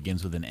brand that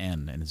begins with an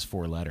N and is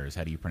 4 letters?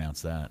 How do you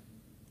pronounce that?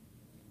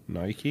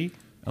 Nike?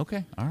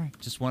 Okay, all right.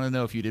 Just want to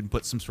know if you didn't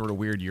put some sort of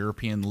weird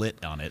European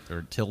lit on it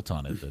or tilt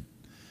on it.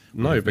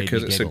 No,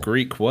 because it's a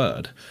Greek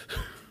word.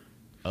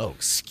 Oh,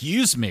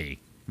 excuse me,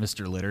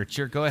 Mr.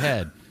 Literature. Go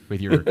ahead with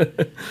your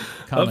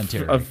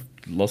commentary. I've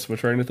lost my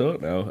train of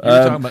thought now. You were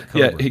talking about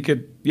Cobra. He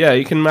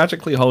can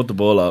magically hold the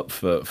ball up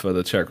for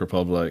the Czech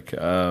Republic.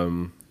 I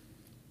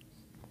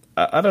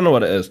don't know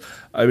what it is.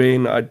 I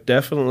mean, I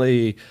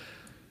definitely...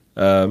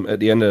 at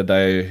the end of the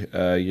day,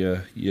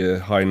 your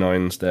high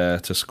 9's there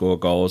to score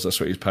goals. That's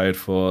what he's paid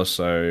for.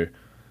 So,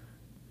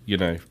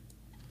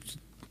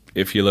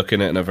 if you're looking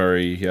at it in a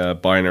very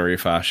binary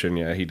fashion,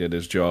 yeah, he did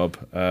his job.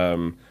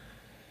 That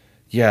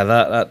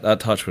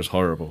touch was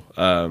horrible.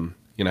 How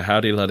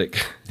do you let it...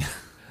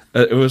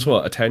 It was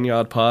what, a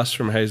 10-yard pass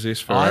from Jesus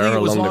Ferreira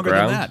along the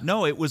ground? Than that.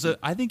 No,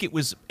 I think it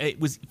was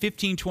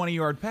 15,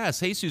 20-yard pass.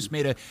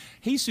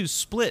 Jesus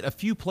split a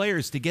few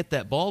players to get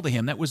that ball to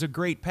him. That was a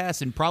great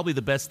pass and probably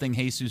the best thing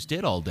Jesus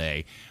did all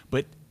day.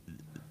 But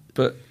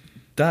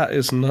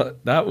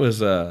that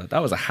was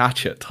a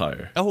hatchet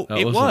tire. Oh,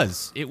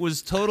 it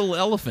was total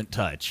elephant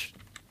touch.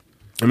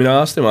 I mean, I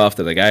asked him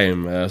after the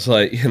game. I was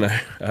like,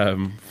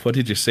 what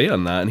did you see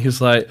on that? And he was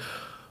like,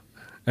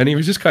 and he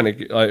was just kind of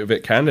like a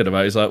bit candid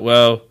about it. He's like,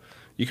 well,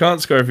 you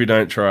can't score if you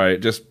don't try. It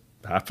just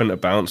happened to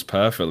bounce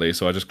perfectly,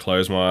 so I just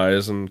closed my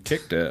eyes and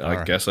kicked it.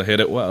 I guess I hit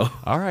it well.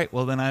 All right,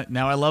 well, then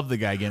now I love the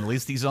guy again. At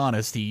least he's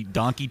honest. He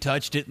donkey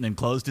touched it and then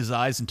closed his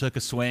eyes and took a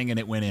swing, and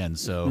it went in.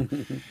 So,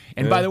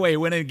 and by the way, it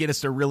went in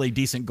against a really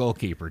decent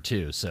goalkeeper,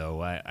 too.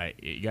 So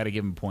you got to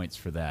give him points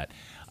for that.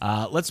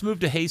 Let's move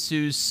to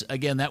Jesus.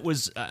 Again, that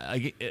was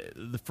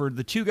for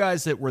the two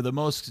guys that were the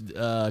most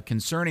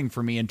concerning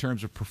for me in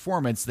terms of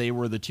performance. They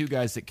were the two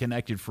guys that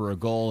connected for a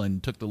goal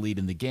and took the lead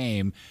in the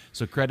game,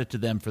 so credit to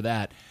them for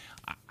that.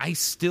 I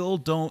still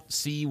don't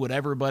see what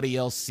everybody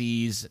else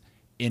sees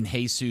in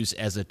Jesus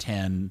as a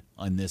 10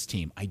 on this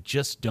team. I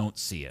just don't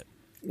see it.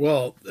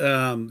 Well,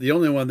 the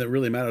only one that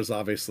really matters,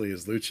 obviously,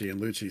 is Lucci, and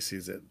Lucci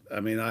sees it.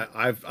 I mean,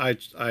 I've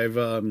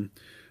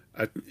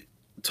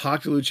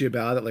talked to Lucci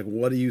about it. Like,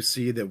 what do you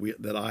see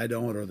that I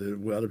don't, or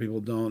that other people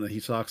don't? And he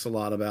talks a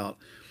lot about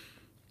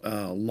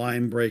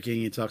line breaking.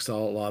 He talks a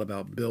lot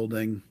about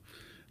building.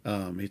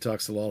 He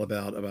talks a lot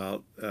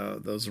about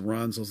those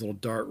runs, those little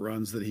dart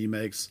runs that he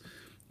makes.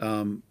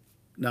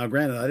 Now,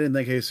 granted, I didn't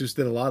think Jesus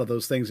did a lot of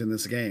those things in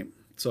this game.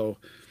 So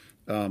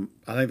I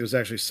think there's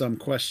actually some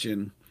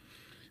question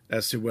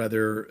as to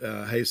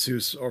whether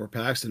Jesus or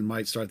Paxton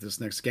might start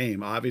this next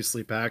game.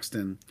 Obviously,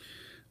 Paxton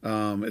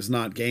is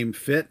not game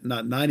fit,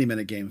 not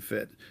 90-minute game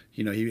fit.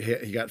 You know,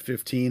 he got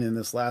 15 in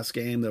this last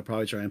game. They'll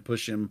probably try and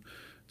push him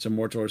to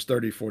more towards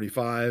 30,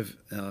 45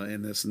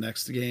 in this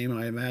next game,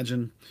 I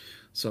imagine.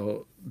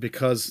 So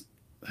because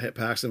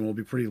Paxton will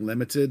be pretty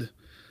limited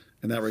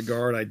in that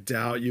regard, I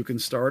doubt you can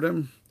start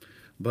him.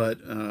 But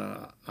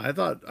I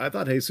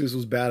thought Jesus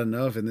was bad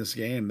enough in this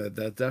game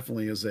that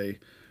definitely is a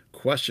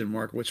question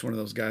mark which one of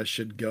those guys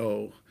should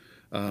go.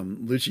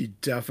 Lucci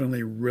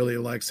definitely really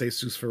likes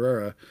Jesus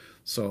Ferreira,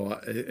 so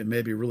it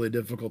may be really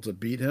difficult to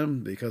beat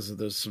him because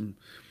there's some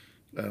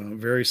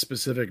very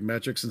specific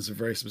metrics and some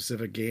very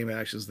specific game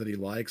actions that he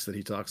likes that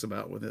he talks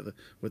about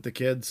with the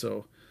kid.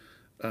 So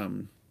I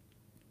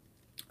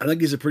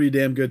think he's a pretty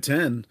damn good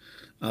 10.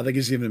 I think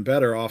he's even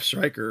better off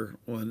striker,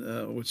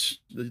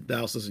 which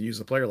Dallas doesn't use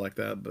a player like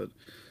that. But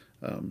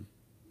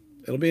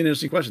it'll be an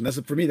interesting question.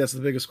 For me, that's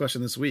the biggest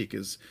question this week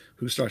is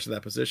who starts at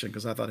that position,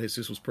 because I thought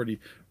Jesus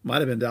might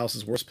have been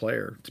Dallas's worst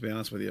player, to be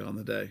honest with you, on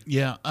the day.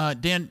 Yeah,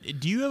 Dan,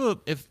 do you have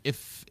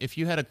if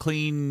you had a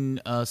clean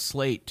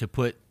slate to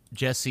put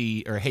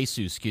Jesse or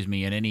Jesus,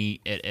 in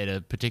at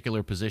a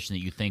particular position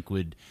that you think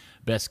would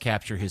best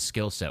capture his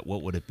skill set,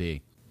 what would it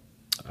be?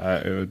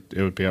 It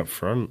would be up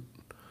front.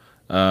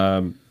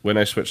 When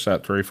I switched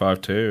that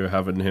 3-5-2,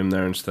 having him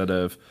there instead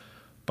of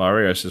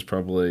Barrios is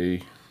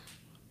probably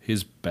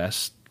his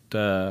best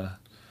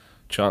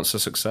chance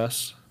of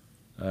success.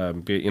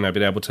 Being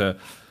able to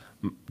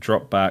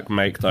drop back,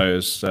 make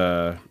those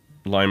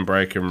line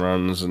breaking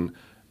runs,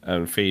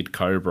 and feed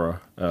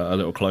Cobra a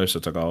little closer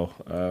to goal.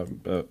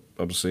 But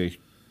obviously,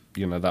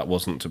 that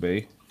wasn't to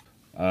be.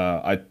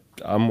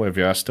 I'm with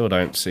you. I still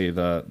don't see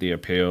the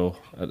appeal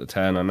at the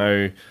 10. I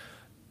know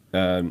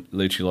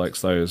Lucci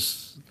likes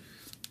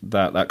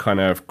that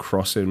kind of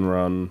crossing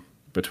run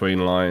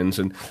between lines,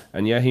 and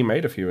yeah, he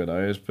made a few of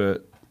those,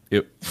 but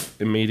it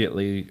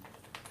immediately.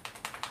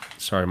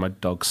 Sorry, my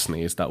dog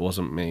sneezed. That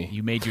wasn't me.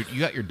 You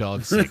got your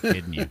dog sick,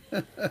 didn't you?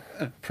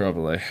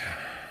 Probably.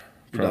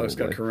 Your dog's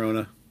got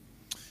Corona.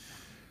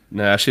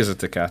 Nah, she's a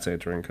Tecate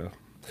drinker.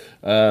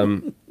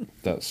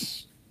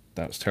 That's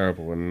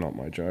terrible and not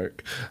my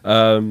joke.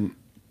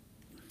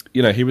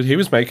 He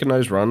was making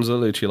those runs that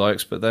Lucci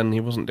likes, but then he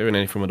wasn't doing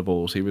anything with the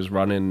balls. He was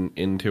running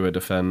into a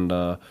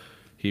defender.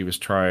 He was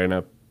trying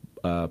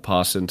to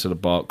pass into the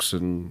box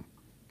and,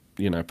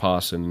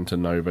 passing into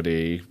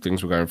nobody.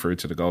 Things were going through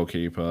to the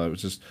goalkeeper. It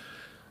was just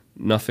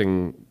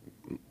nothing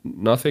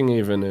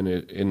even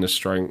in the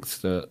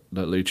strength that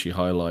Lucci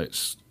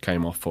highlights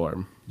came off for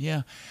him.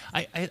 Yeah,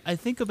 I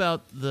think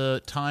about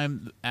the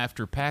time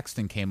after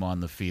Paxton came on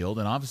the field,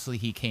 and obviously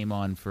he came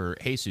on for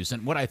Jesus.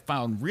 And what I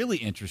found really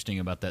interesting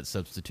about that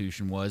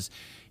substitution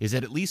is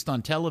that at least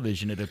on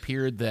television, it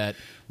appeared that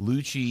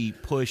Lucci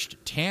pushed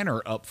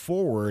Tanner up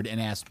forward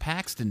and asked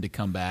Paxton to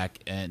come back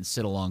and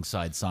sit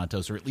alongside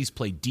Santos, or at least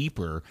play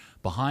deeper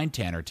behind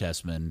Tanner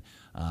Tessman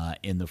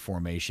in the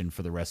formation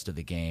for the rest of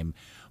the game.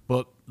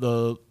 But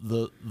the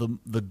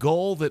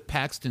goal that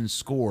Paxton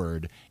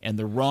scored, and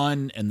the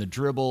run and the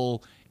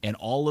dribble and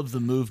all of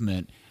the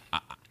movement,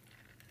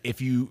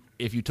 if you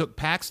took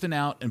Paxton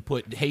out and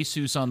put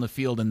Jesus on the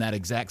field in that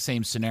exact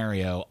same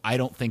scenario, I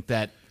don't think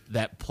that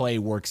play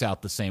works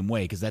out the same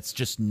way, because that's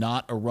just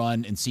not a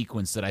run and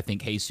sequence that I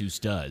think Jesus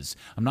does.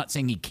 I'm not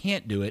saying he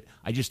can't do it.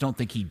 I just don't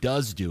think he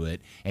does do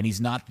it, and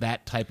he's not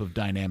that type of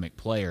dynamic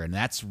player. And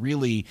that's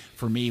really,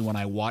 for me, when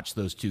I watch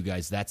those two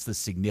guys, that's the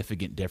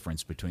significant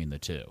difference between the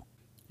two.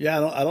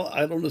 Yeah,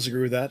 I don't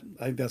disagree with that.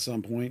 I think that's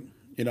on point.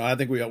 I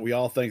think we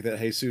all think that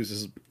Jesus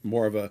is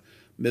more of a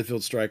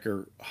midfield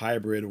striker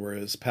hybrid,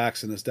 whereas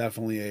Paxton is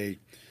definitely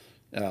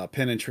a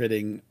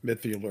penetrating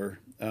midfielder.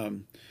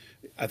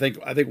 I think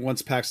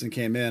once Paxton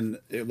came in,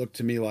 it looked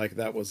to me like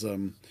that was a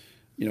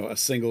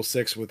single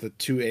six with a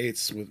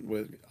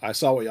 2/8.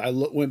 I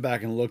went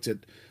back and looked at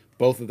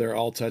both of their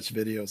all touch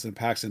videos, and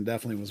Paxton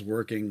definitely was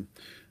working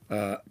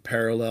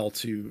parallel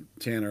to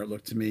Tanner. It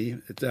looked to me,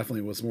 it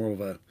definitely was more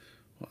of a,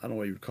 I don't know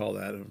what you would call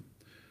that,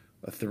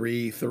 a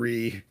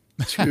 3-3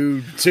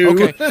 two.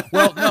 Okay.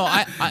 Well,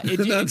 no,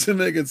 not to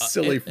make it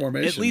silly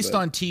formation. At least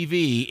on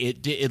TV,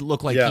 it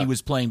looked like he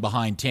was playing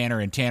behind Tanner,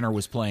 and Tanner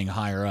was playing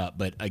higher up.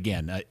 But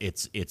again,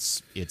 it's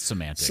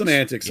semantics.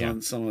 Semantics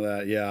on some of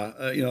that.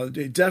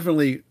 Yeah,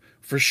 definitely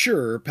for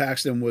sure.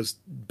 Paxton was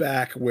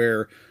back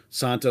where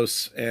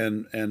Santos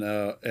and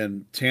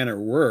Tanner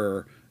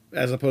were,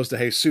 as opposed to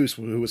Jesus,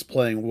 who was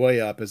playing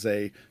way up as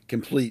a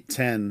complete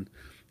 10.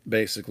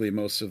 Basically,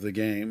 most of the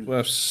game.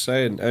 Worth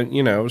saying,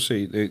 and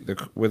obviously,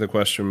 with the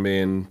question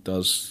being,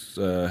 does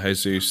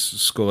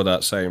Jesus score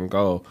that same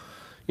goal?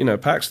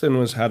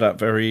 Paxton had that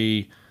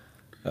very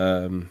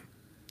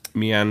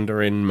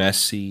meandering,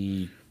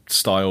 messy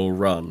style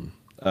run.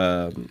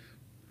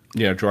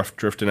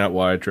 Drifting out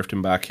wide,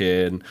 drifting back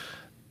in,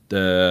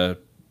 the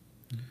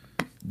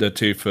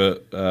 2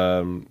 foot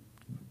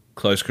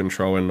close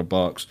control in the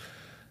box.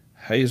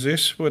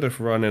 Jesus would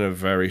have run in a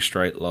very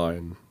straight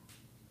line.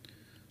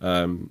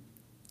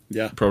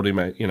 Probably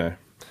made,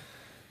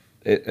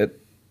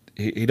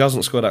 he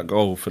doesn't score that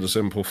goal for the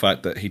simple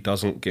fact that he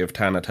doesn't give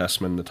Tanner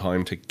Tessman the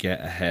time to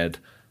get ahead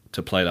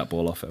to play that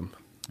ball off him.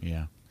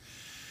 Yeah.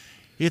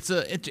 It's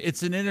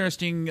an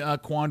interesting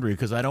quandary,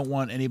 because I don't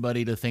want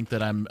anybody to think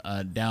that I'm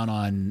down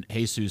on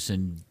Jesus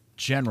in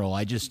general.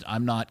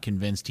 I'm not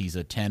convinced he's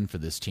a 10 for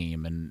this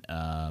team, and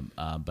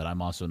but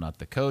I'm also not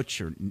the coach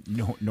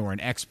nor an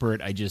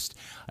expert.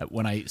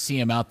 When I see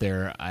him out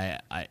there,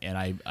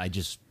 I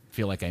just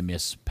feel like I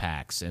miss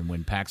Pax. And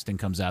when Paxton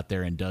comes out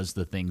there and does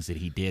the things that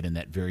he did in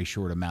that very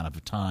short amount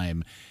of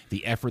time,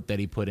 the effort that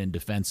he put in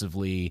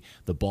defensively,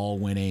 the ball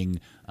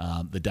winning,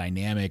 the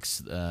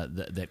dynamics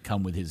that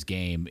come with his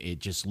game, it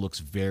just looks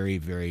very,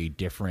 very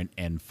different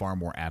and far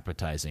more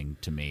appetizing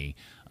to me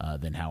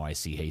than how I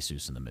see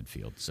Jesus in the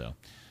midfield. So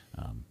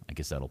I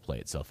guess that'll play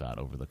itself out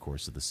over the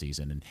course of the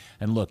season.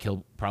 And look,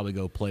 he'll probably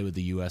go play with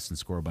the U.S. and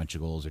score a bunch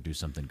of goals or do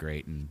something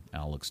great, and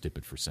I'll look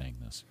stupid for saying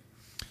this.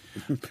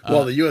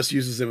 Well, the U.S.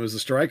 uses him as a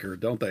striker,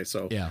 don't they?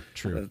 So yeah,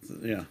 true.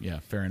 Yeah,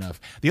 fair enough.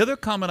 The other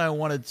comment I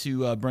wanted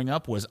to bring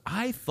up was,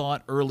 I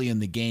thought early in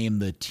the game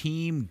the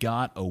team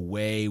got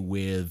away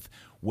with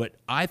what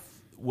I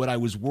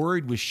was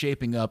worried was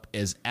shaping up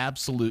as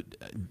absolute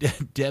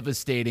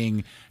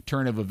devastating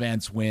turn of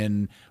events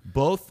when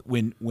Ryan,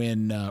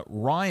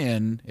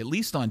 at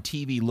least on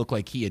TV, looked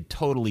like he had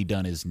totally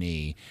done his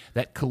knee.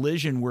 That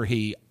collision where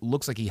he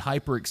looks like he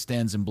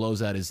hyperextends and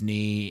blows out his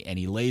knee, and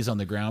he lays on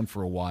the ground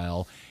for a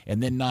while,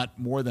 and then not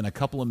more than a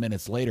couple of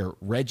minutes later,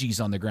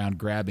 Reggie's on the ground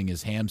grabbing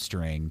his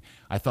hamstring.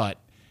 I thought,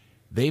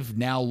 they've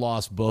now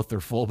lost both their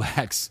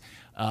fullbacks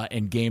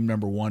in game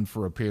number 1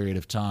 for a period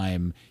of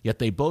time, yet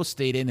they both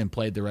stayed in and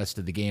played the rest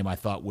of the game. I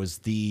thought was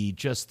the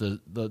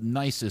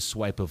nicest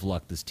swipe of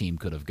luck this team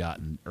could have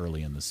gotten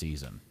early in the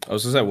season. I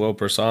was going to say Will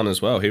Brisson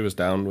as well. He was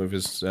down with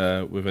his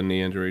with a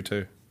knee injury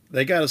too.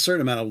 They got a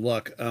certain amount of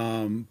luck.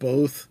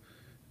 Both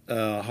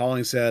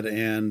Hollingshead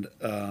and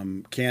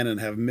Cannon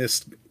have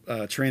missed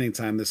training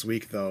time this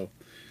week, though.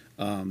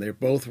 They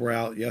both were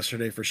out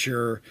yesterday for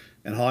sure,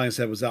 and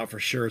Hollingshead was out for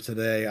sure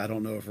today. I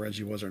don't know if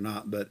Reggie was or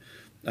not, but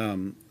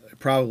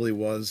probably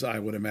was, I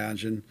would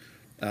imagine.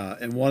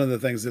 And one of the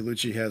things that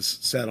Lucci has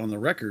said on the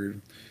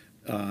record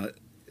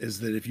is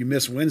that if you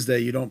miss Wednesday,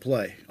 you don't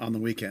play on the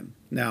weekend.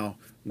 Now,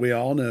 we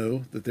all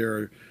know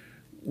that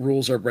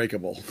rules are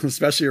breakable,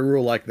 especially a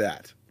rule like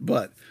that.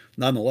 But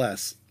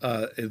nonetheless,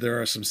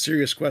 there are some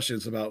serious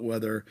questions about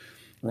whether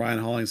Ryan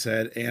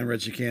Hollingshead and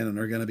Reggie Cannon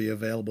are going to be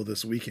available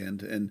this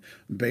weekend. And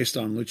based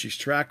on Lucci's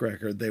track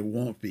record, they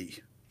won't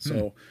be.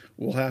 So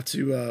we'll have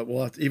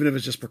to, even if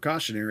it's just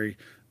precautionary,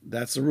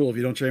 that's the rule. If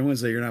you don't train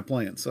Wednesday, you're not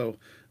playing. So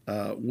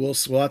we'll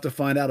have to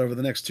find out over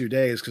the next 2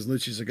 days, because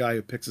Lucci's a guy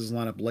who picks his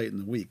lineup late in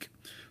the week.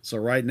 So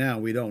right now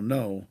we don't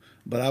know,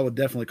 but I would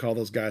definitely call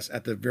those guys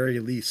at the very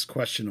least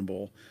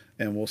questionable,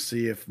 and we'll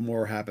see if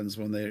more happens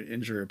when the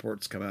injury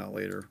reports come out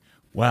later.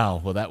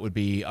 Wow. Well, that would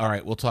be all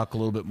right. We'll talk a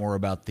little bit more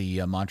about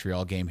the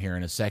Montreal game here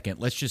in a second.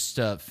 Let's just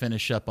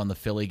finish up on the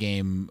Philly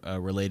game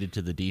related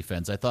to the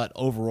defense. I thought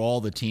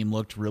overall the team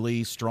looked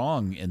really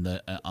strong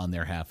on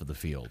their half of the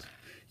field.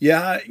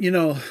 Yeah,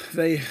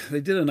 they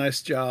did a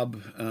nice job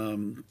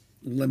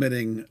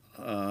limiting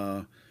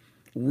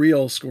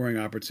real scoring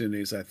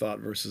opportunities, I thought,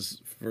 versus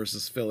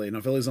Philly.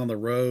 Philly's on the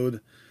road,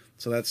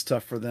 so that's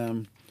tough for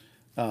them.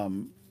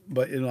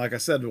 But like I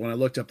said, when I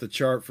looked up the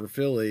chart for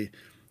Philly,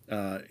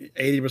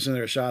 80% of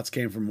their shots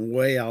came from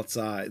way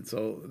outside.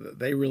 So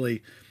they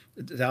really,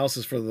 Dallas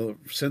is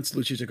since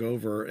Lucci took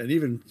over, and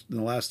even in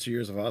the last 2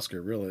 years of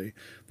Oscar, really,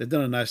 they've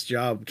done a nice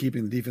job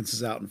keeping the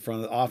offenses out in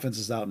front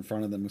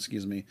of them,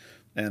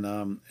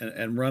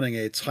 and running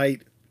a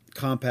tight,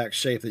 compact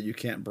shape that you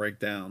can't break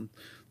down.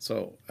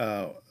 So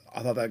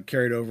I thought that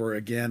carried over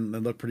again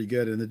and looked pretty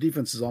good. And the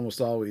defense is almost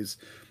always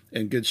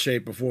in good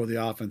shape before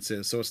the offense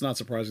is. So it's not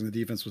surprising the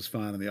defense was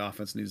fine and the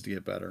offense needs to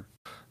get better.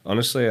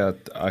 Honestly,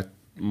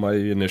 my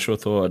initial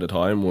thought at the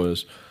time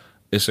was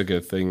it's a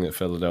good thing that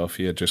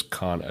Philadelphia just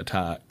can't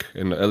attack,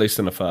 at least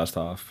in the first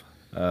half.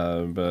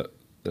 But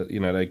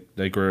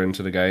they grew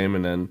into the game,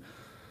 and then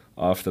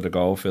after the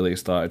goal, Philly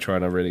started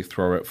trying to really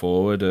throw it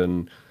forward,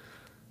 and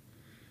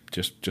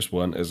just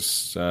weren't as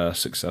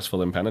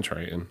successful in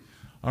penetrating.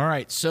 All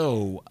right,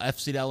 so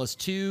FC Dallas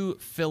 2,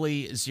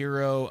 Philly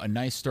 0, a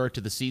nice start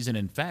to the season.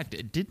 In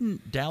fact,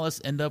 didn't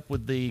Dallas end up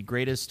with the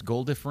greatest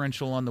goal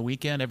differential on the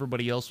weekend?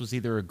 Everybody else was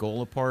either a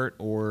goal apart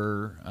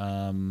or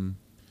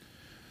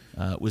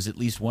was at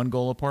least one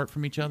goal apart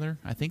from each other.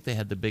 I think they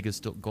had the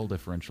biggest goal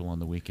differential on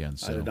the weekend.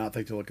 So I did not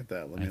think to look at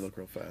that. Let me look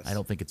real fast. I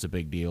don't think it's a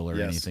big deal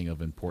or anything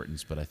of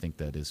importance, but I think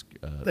that is...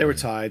 they were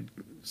tied.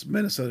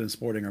 Minnesota and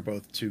Sporting are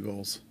both 2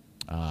 goals.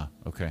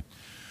 Okay.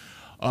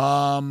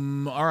 All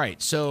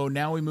right, so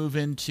now we move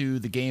into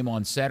the game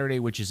on Saturday,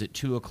 which is at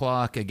 2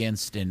 o'clock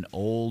against an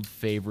old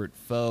favorite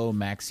foe,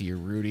 Maxi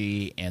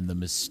Urruti, and the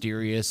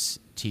mysterious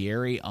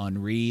Thierry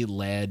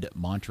Henry-led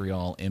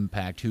Montreal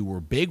Impact, who were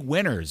big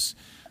winners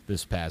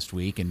this past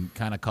week and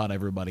kind of caught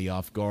everybody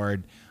off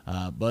guard.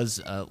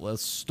 Buzz,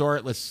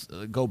 let's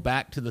go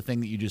back to the thing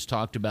that you just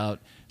talked about,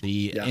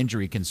 the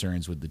injury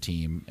concerns with the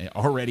team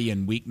already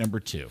in week number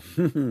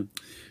 2.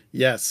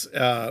 Yes,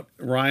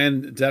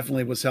 Ryan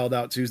definitely was held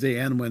out Tuesday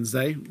and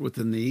Wednesday with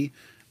the knee.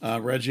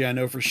 Reggie, I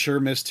know for sure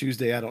missed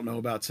Tuesday. I don't know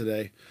about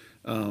today,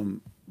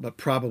 but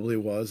probably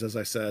was, as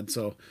I said.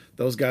 So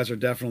those guys are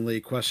definitely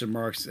question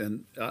marks,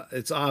 and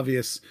it's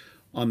obvious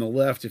on the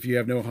left. If you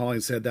have no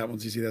Hollingshead, that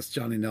one's easy. That's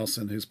Johnny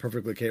Nelson, who's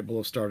perfectly capable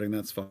of starting.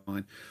 That's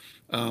fine.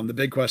 The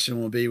big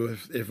question will be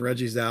if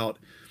Reggie's out,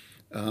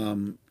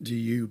 do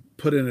you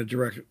put in a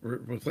direct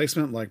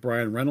replacement like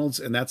Brian Reynolds?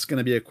 And that's going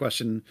to be a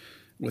question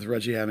with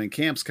Reggie having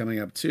camps coming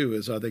up too,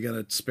 is are they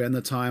going to spend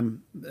the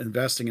time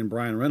investing in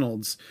Brian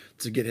Reynolds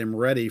to get him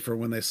ready for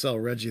when they sell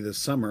Reggie this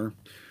summer?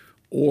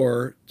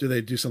 Or do they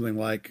do something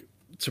like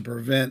to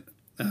prevent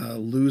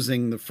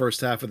losing the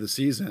first half of the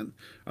season?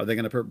 Are they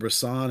going to put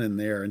Brisson in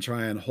there and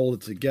try and hold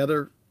it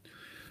together?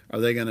 Are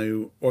they going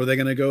to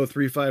go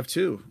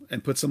 3-5-2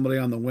 and put somebody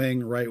on the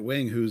wing, right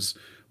wing, who's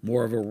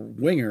more of a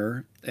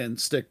winger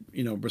and stick,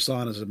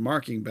 Brisson as a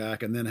marking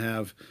back and then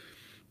have,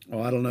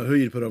 I don't know who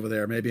you'd put over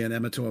there. Maybe an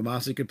Emma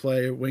Tuamasi could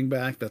play wing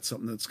back. That's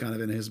something that's kind of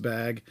in his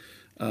bag.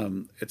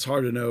 It's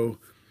hard to know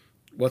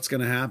what's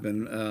going to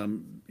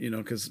happen,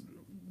 because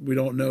we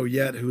don't know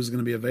yet who's going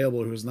to be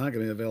available, who's not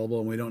going to be available,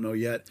 and we don't know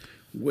yet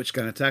which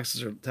kind of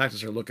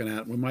tactics are looking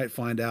at. We might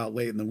find out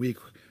late in the week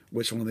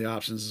which one of the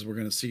options is we're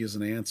going to see as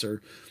an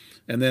answer.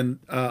 And then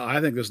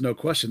I think there's no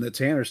question that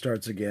Tanner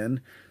starts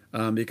again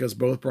because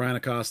both Brian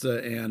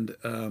Acosta and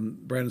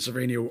Brandon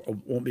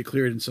Cervini won't be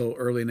cleared until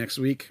early next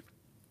week,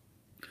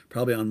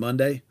 probably on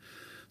Monday.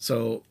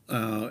 So,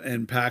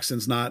 and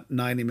Paxton's not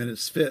 90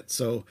 minutes fit.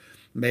 So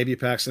maybe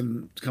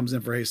Paxton comes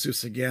in for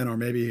Jesus again, or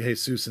maybe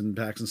Jesus and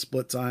Paxton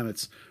split time.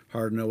 It's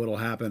hard to know what'll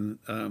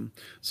happen.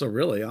 So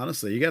really,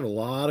 honestly, you got a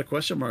lot of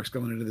question marks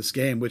going into this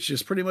game, which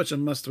is pretty much a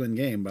must-win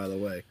game, by the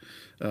way.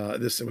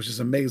 Which is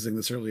amazing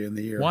this early in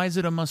the year. Why is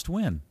it a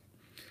must-win?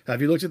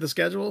 Have you looked at the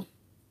schedule?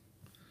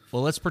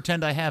 Well, let's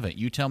pretend I haven't.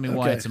 You tell me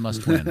why it's a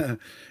must-win.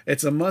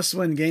 It's a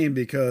must-win game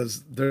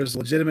because there's a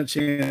legitimate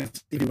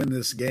chance if you win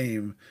this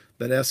game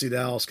that FC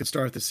Dallas could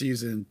start the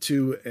season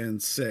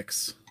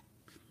 2-6.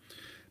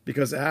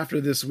 Because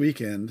after this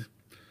weekend,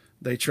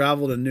 they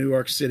travel to New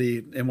York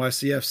City,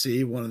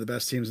 NYCFC, one of the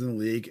best teams in the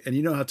league. And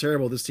you know how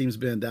terrible this team's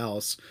been,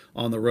 Dallas,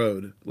 on the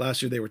road.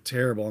 Last year, they were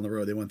terrible on the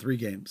road. They won 3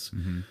 games.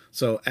 Mm-hmm.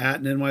 So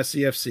at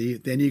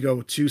NYCFC, then you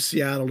go to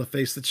Seattle to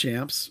face the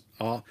champs.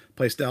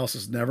 Place Dallas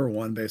has never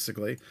won,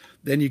 basically.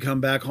 Then you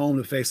come back home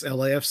to face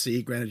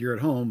LAFC. Granted, you're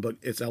at home, but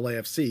it's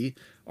LAFC,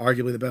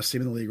 arguably the best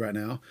team in the league right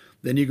now.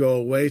 Then you go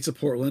away to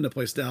Portland, a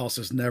place Dallas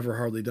has never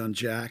hardly done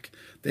jack.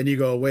 Then you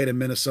go away to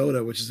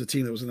Minnesota, which is a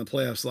team that was in the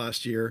playoffs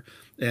last year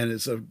and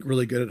is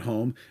really good at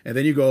home. And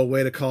then you go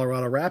away to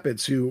Colorado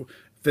Rapids, who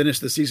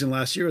finished the season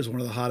last year as one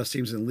of the hottest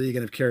teams in the league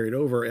and have carried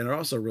over and are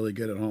also really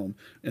good at home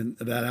in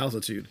that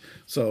altitude.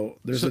 So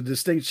there's a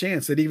distinct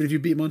chance that even if you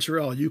beat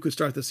Montreal, you could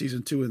start the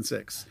season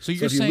 2-6. So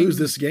if you lose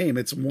this game,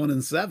 it's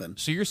 1-7.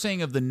 So you're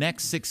saying of the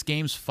next 6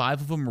 games,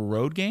 5 of them are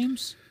road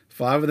games?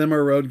 5 of them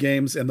are road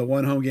games, and the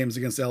 1 home game's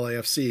against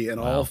LAFC. And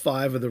all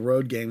 5 of the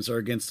road games are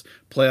against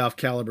playoff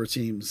caliber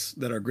teams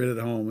that are good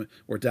at home,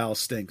 where Dallas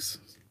stinks.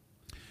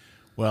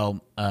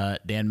 Well,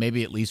 Dan,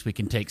 maybe at least we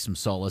can take some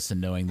solace in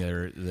knowing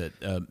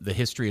that the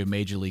history of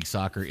Major League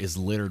Soccer is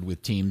littered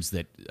with teams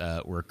that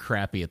were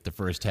crappy at the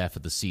first half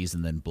of the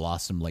season, then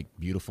blossom like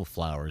beautiful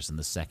flowers in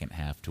the second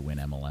half to win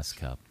MLS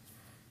Cup.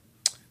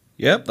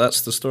 Yep,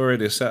 that's the story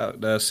of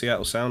the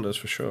Seattle Sounders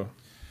for sure.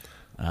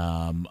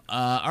 All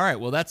right,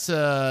 well, that's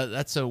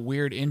a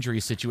weird injury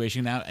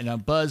situation. Now,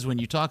 Buzz, when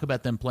you talk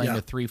about them playing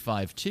a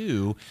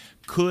 3-5-2,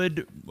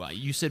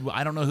 you said,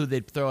 I don't know who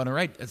they'd throw on the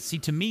right. See,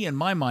 to me, in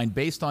my mind,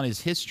 based on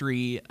his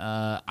history,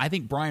 I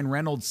think Brian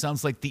Reynolds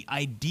sounds like the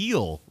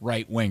ideal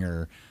right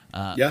winger.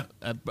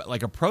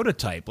 Like a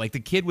prototype. Like the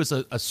kid was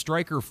a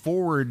striker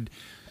forward,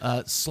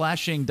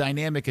 slashing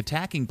dynamic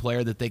attacking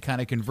player that they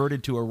kind of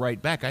converted to a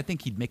right back. I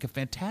think he'd make a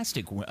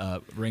fantastic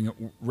winger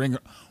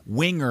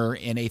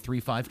in a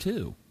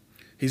 3-5-2.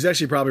 He's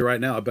actually probably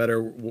right now a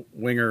better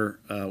winger,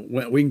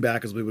 wing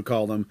back as we would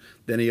call them,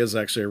 than he is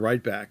actually a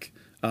right back.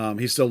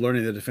 He's still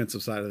learning the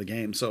defensive side of the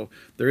game. So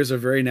there is a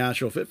very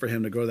natural fit for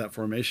him to go to that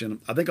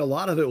formation. I think a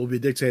lot of it will be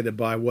dictated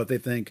by what they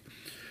think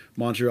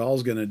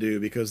Montreal's going to do,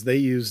 because they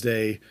used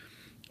a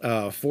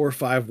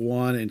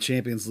 4-5-1 in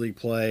Champions League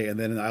play, and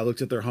then I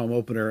looked at their home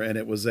opener, and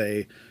it was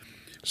a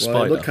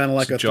spider. It looked kind of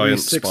like a giant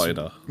 3-6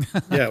 spider.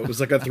 Yeah, it was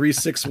like a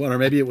 3-6-1, or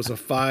maybe it was a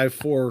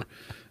 5-4.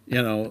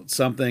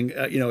 Something.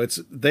 It's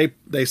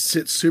they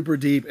sit super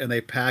deep and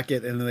they pack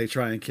it, and then they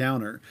try and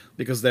counter,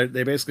 because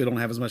they basically don't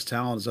have as much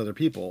talent as other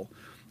people,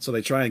 so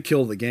they try and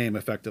kill the game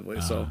effectively.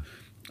 So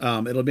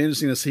it'll be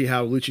interesting to see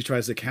how Lucci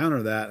tries to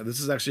counter that. This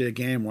is actually a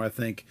game where I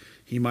think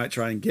he might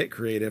try and get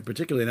creative,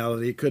 particularly now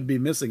that he could be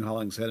missing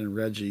Hollingshead and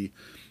Reggie.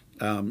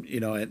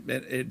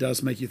 It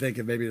does make you think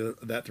of maybe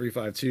that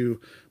 3-5-2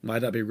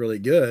 might not be really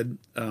good,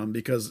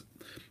 because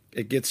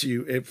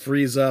it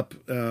frees up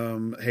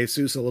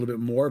Jesus a little bit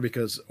more,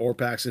 because or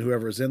Paxton,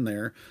 whoever is in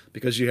there,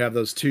 because you have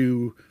those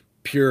two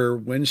pure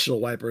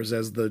windshield wipers,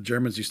 as the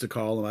Germans used to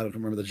call them. I don't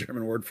remember the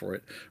German word for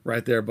it,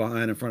 right there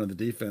behind in front of the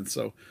defense.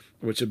 So,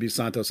 which would be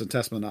Santos and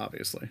Tessmann,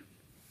 obviously.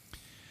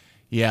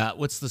 Yeah,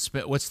 what's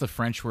the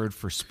French word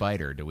for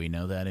spider? Do we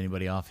know that?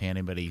 Anybody offhand?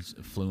 Anybody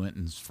fluent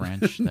in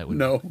French? That would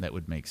No. That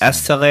would make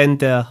sense.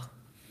 Asterender.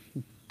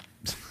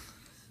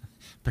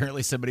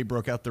 Apparently, somebody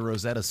broke out the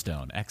Rosetta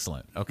Stone.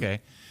 Excellent. Okay.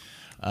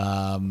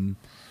 All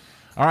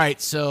right.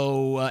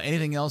 So,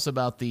 anything else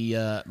about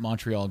the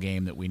Montreal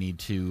game that we need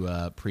to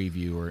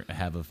preview or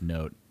have of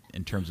note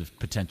in terms of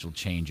potential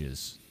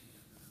changes?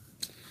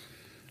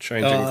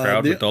 Changing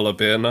crowd with dollar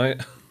beer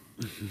night.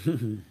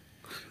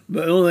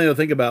 The only thing to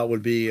think about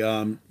would be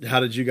how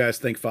did you guys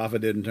think Fafa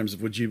did in terms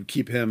of, would you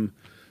keep him?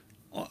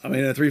 I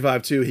mean, in a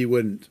 3-5-2 he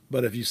wouldn't,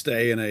 but if you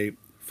stay in a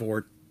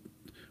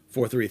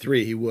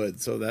 4-3-3 he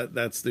would. So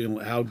that's the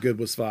only, how good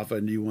was Fafa,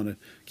 and do you want to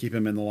keep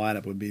him in the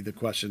lineup would be the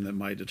question that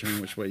might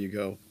determine which way you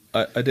go.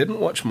 I didn't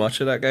watch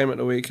much of that game at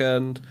the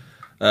weekend,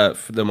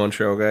 for the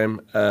Montreal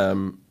game,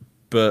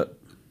 but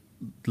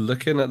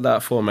looking at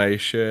that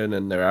formation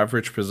and their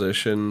average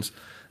positions,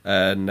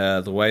 and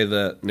the way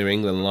that New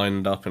England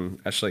lined up and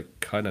actually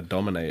kind of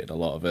dominated a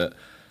lot of it,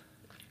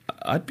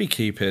 I'd be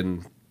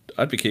keeping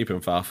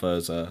Fafa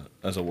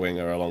as a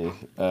winger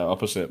along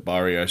opposite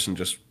Barrios and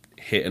just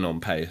hitting on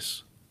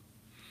pace.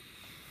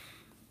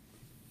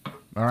 All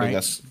I right. think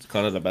that's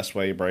kind of the best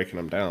way you're breaking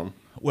them down.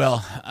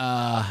 Well,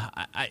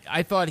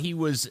 I thought he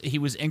was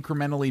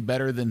incrementally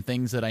better than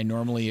things that I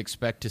normally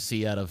expect to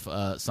see out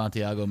of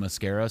Santiago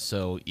Mosquera.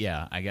 So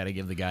yeah, I got to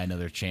give the guy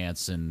another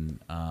chance, and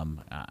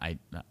I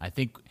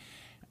think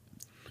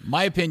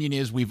my opinion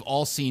is we've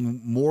all seen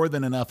more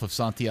than enough of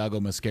Santiago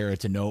Mosquera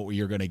to know what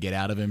you're going to get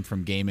out of him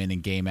from game in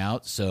and game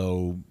out.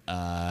 So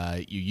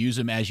you use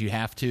him as you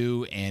have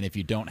to, and if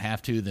you don't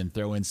have to, then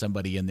throw in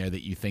somebody in there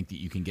that you think that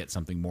you can get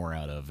something more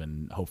out of,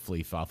 and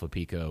hopefully Fafa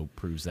Picault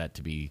proves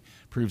to be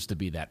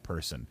that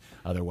person.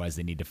 Otherwise,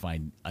 they need to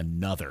find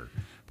another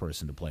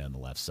person to play on the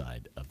left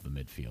side of the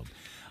midfield.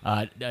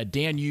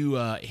 Dan, you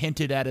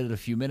hinted at it a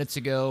few minutes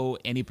ago.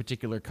 Any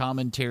particular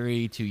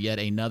commentary to yet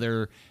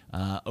another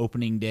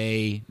opening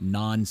day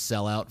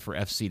non-sellout for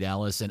FC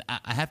Dallas? And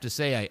I have to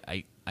say,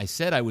 I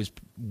said I was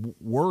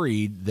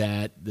worried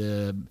that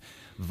the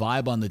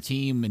vibe on the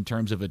team in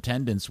terms of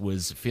attendance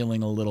was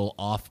feeling a little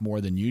off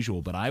more than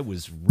usual, but I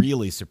was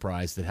really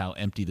surprised at how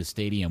empty the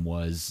stadium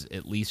was,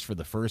 at least for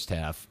the first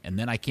half. And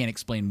then I can't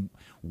explain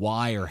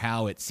why or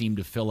how it seemed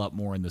to fill up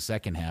more in the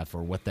second half,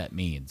 or what that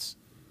means.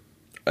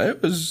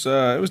 It was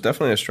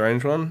definitely a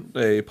strange one.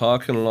 The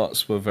parking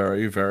lots were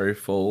very, very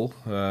full.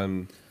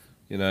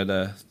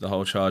 The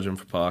whole charging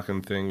for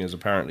parking thing is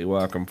apparently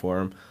working for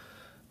them.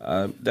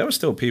 There were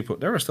still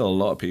a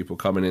lot of people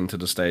coming into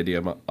the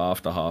stadium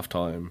after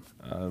halftime.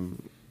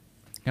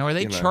 Now, are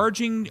they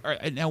charging?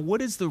 Now,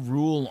 what is the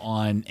rule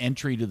on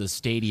entry to the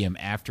stadium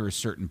after a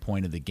certain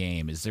point of the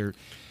game? Is there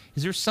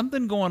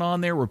something going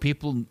on there where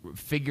people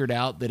figured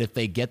out that if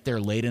they get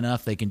there late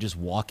enough, they can just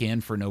walk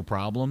in for no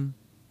problem?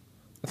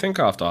 I think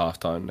after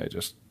halftime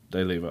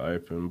they leave it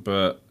open,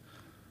 but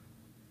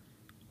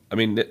I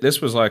mean, this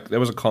was like there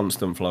was a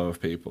constant flow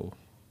of people.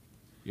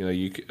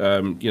 Sitting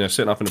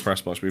up in the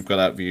press box, we've got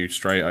that view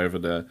straight over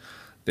the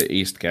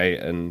east gate,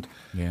 and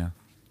yeah,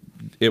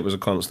 it was a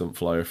constant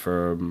flow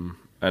from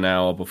an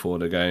hour before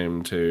the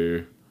game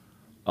to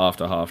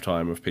after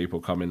halftime of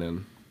people coming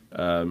in. I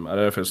don't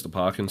know if it's the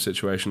parking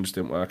situation just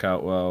didn't work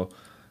out well.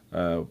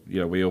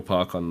 We all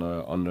park on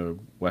the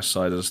west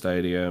side of the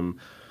stadium.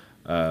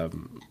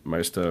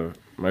 Most of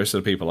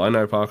the people I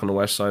know park on the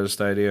west side of the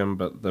stadium,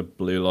 but the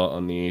blue lot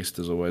on the east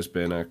has always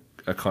been a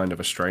kind of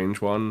a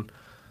strange one.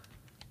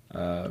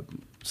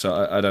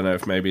 So I don't know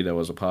if maybe there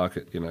was a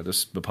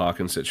the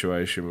parking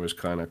situation was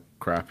kind of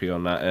crappy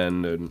on that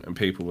end, and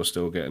people were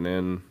still getting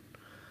in.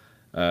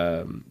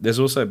 There's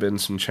also been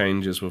some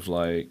changes with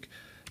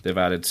they've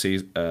added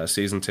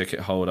season ticket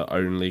holder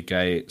only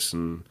gates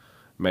and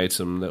made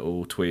some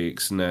little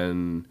tweaks, and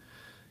then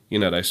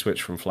they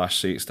switched from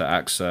flash seats to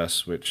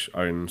Access, which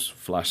owns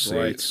flash seats.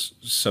 Right.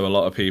 So a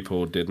lot of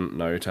people didn't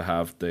know to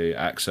have the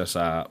Access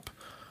app.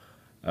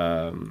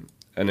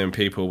 and then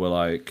people were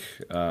like,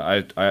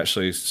 I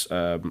actually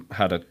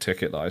had a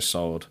ticket that I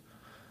sold,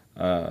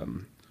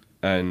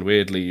 and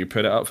weirdly you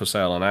put it up for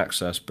sale on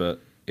Access,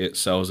 but it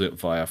sells it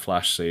via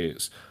Flash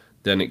Seats.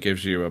 Then it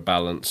gives you a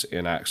balance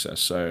in Access.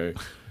 So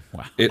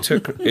Wow. it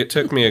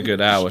took me a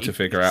good hour to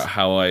figure out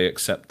how I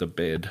accept the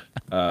bid,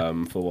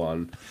 for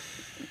one.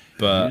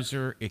 But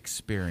User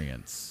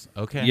experience.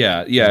 Okay.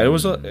 yeah, it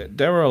was.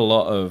 There were a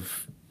lot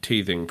of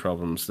teething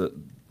problems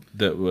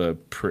that were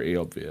pretty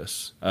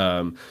obvious.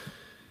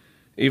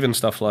 Even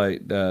stuff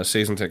like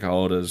season ticket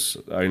holders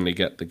only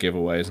get the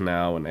giveaways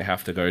now, and they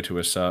have to go to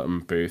a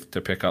certain booth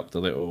to pick up the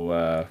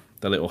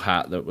little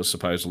hat that was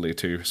supposedly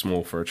too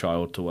small for a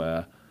child to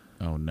wear.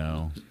 Oh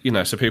no.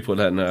 So people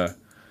don't know.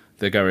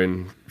 They're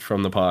going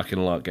from the parking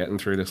lot, getting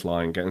through this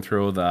line, getting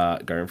through all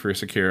that, going through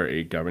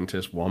security, going to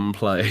this one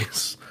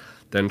place,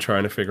 then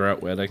trying to figure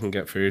out where they can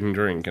get food and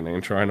drink, and then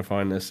trying to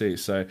find their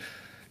seats. So,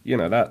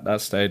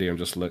 that stadium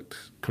just looked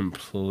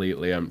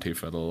completely empty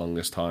for the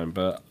longest time.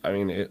 But I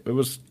mean, it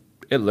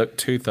looked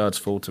 2/3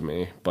 full to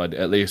me. But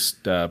at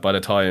least by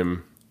the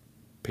time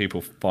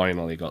people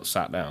finally got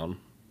sat down.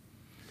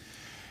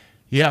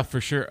 Yeah,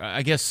 for sure.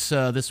 I guess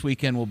this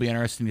weekend will be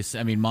interesting to see.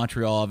 I mean,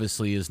 Montreal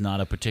obviously is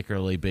not a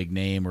particularly big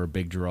name or a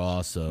big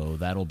draw, so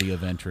that'll be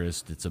of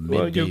interest. It's a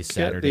midday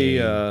Saturday.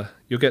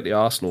 You'll get the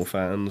Arsenal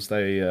fans.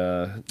 They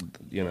come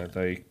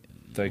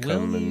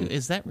and.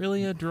 Is that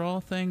really a draw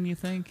thing? You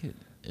think?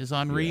 Is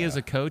Henry as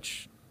a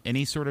coach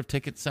any sort of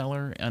ticket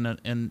seller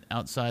and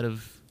outside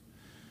of?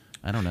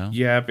 I don't know.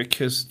 Yeah,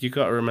 because you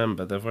got to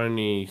remember they've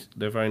only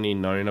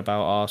known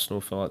about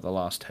Arsenal for like the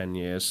last 10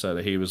 years, so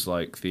that he was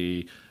like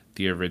the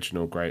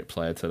original great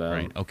player to them.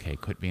 Right. Okay.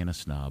 Quit being a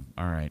snob.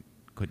 All right.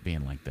 Quit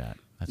being like that.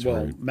 That's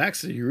well, rude.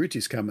 Max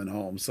Urruti's coming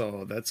home,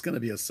 so that's going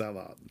to be a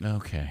sellout.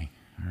 Okay.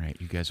 All right.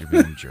 You guys are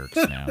being jerks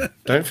now.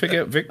 Don't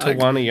forget Victor It's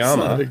not a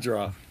Wanyama. big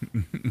draw.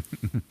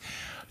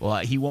 Well,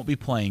 he won't be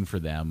playing for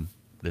them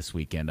this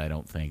weekend, I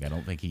don't think. I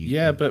don't think he...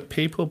 Yeah, but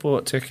people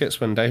bought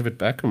tickets when David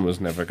Beckham was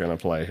never going to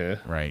play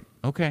here. Right.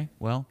 Okay.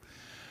 Well,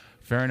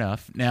 fair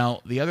enough.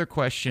 Now, the other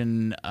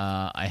question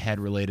I had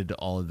related to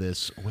all of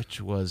this,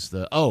 which was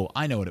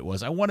I know what it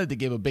was. I wanted to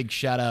give a big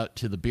shout out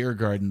to the Beer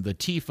Garden. The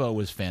Tifo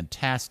was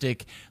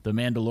fantastic. The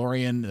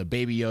Mandalorian, the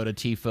Baby Yoda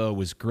Tifo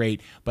was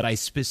great. But I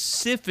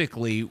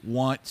specifically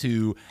want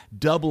to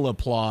double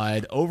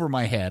applaud over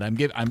my head. I'm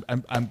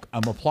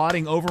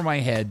applauding over my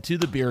head to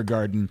the Beer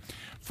Garden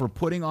for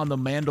putting on the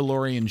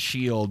Mandalorian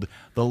shield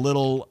the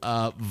little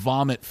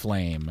vomit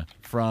flame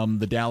from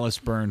the Dallas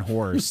Burn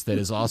horse that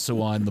is also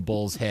on the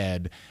bull's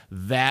head.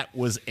 That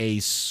was a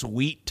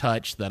sweet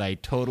touch that I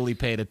totally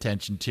paid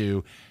attention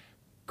to.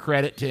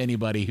 Credit to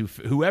anybody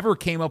whoever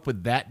came up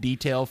with that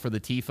detail for the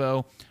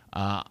Tifo.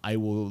 I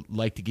will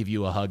like to give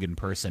you a hug in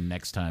person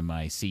next time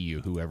I see you,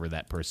 whoever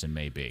that person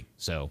may be.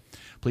 So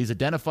please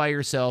identify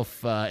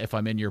yourself. If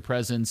I'm in your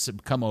presence,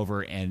 come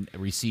over and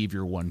receive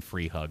your one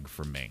free hug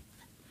from me.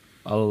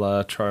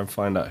 I'll try and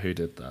find out who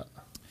did that.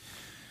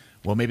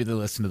 Well, maybe they'll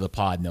listen to the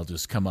pod and they'll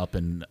just come up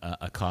and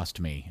accost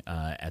me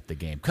at the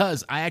game.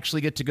 Because I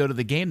actually get to go to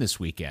the game this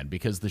weekend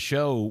because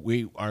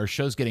our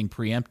show's getting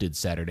preempted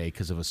Saturday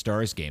because of a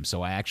Stars game.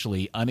 So I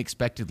actually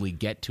unexpectedly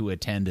get to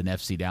attend an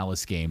FC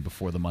Dallas game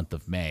before the month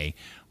of May,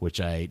 which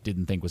I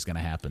didn't think was going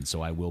to happen.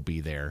 So I will be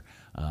there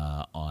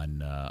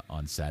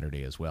on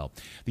Saturday as well.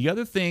 The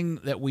other thing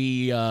that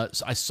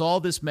I saw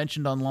this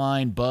mentioned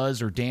online,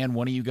 Buzz or Dan,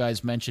 one of you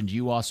guys mentioned,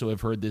 you also have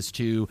heard this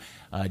too.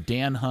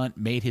 Dan Hunt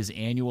made his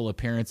annual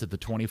appearance at the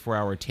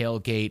 24-hour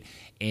tailgate,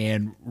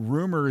 and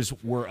rumors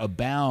were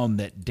abound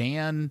that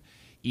Dan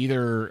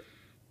either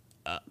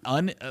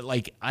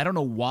I don't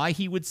know why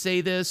he would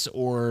say this,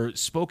 or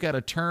spoke out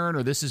of turn,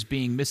 or this is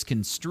being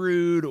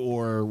misconstrued,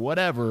 or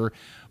whatever.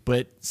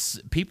 But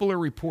people are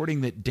reporting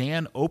that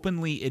Dan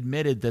openly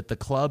admitted that the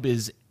club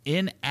is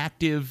in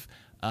active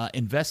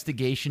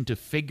investigation to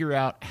figure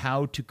out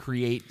how to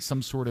create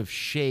some sort of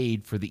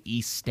shade for the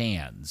East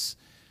Stands.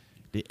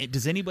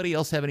 Does anybody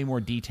else have any more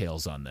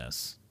details on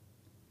this?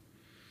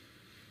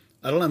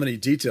 I don't have any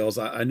details.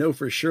 I know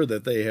for sure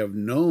that they have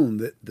known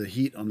that the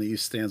heat on the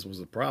East Stands was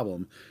a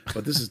problem,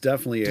 but this is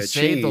definitely a change. To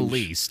say the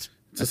least.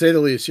 To say the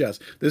least, yes.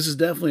 This is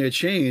definitely a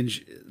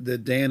change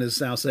that Dan is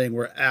now saying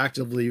we're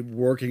actively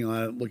working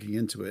on it, looking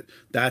into it.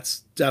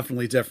 That's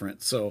definitely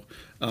different. So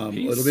it'll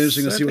be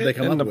interesting to see what they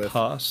come up with. In the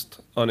past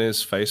on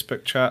his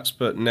Facebook chats,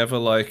 but never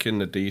like in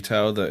the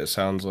detail that it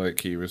sounds like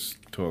he was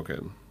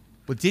talking.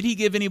 But did he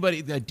give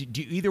anybody,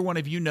 do either one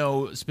of you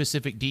know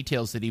specific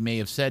details that he may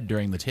have said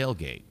during the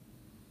tailgate?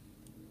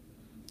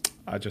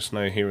 I just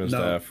know he was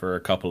there for a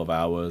couple of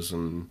hours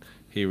and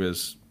he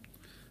was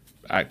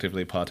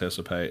actively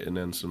participating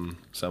in some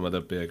of the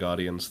Beer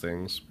Guardians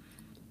things.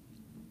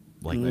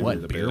 Like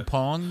what? Beer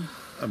pong?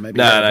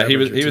 No, he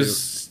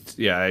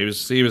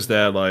was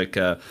there. Like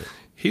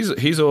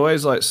he's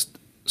always like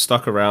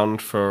stuck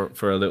around for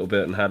a little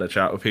bit and had a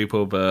chat with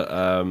people. But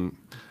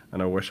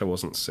and I wish I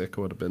wasn't sick.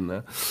 I would have been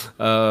there.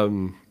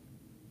 I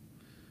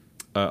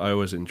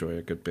always enjoy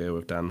a good beer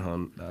with Dan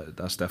Hunt.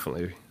 That's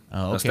definitely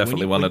Oh, okay. That's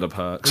definitely one of the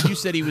perks. When you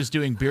said he was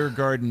doing beer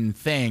garden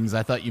things,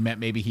 I thought you meant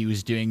maybe he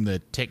was doing the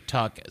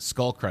TikTok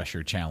Skull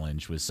Crusher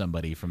challenge with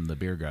somebody from the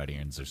Beer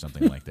Guardians or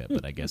something like that,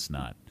 but I guess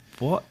not.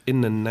 What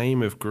in the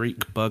name of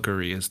Greek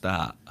buggery is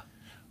that?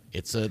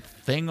 It's a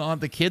thing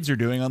the kids are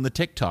doing on the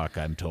TikTok,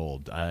 I'm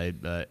told.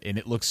 And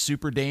it looks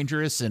super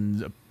dangerous,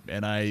 and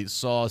I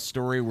saw a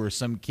story where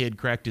some kid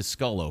cracked his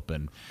skull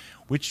open,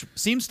 which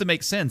seems to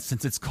make sense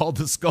since it's called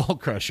the Skull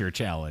Crusher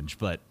Challenge,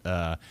 but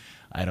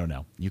I don't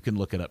know. You can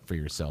look it up for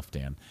yourself,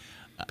 Dan.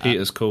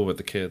 Peter's cool with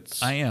the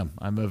kids. I am.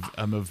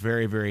 I'm a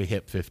very, very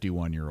hip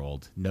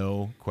 51-year-old.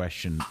 No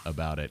question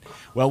about it.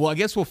 Well, I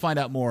guess we'll find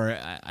out more.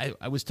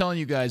 I was telling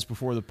you guys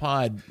before the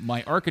pod,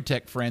 my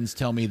architect friends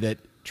tell me that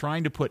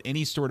trying to put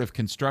any sort of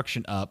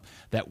construction up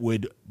that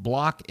would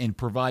block and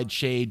provide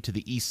shade to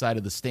the east side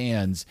of the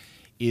stands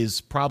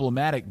is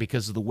problematic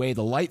because of the way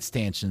the light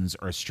stanchions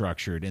are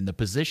structured and the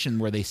position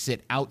where they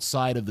sit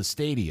outside of the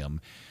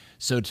stadium.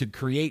 So to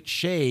create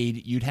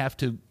shade, you'd have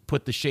to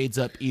put the shades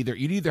up you'd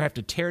either have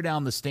to tear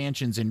down the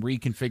stanchions and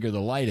reconfigure the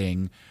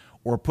lighting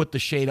or put the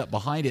shade up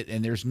behind it,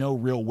 and there's no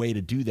real way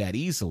to do that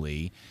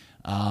easily.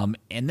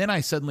 And then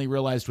I suddenly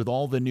realized with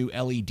all the new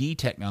LED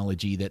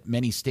technology that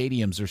many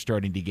stadiums are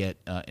starting to get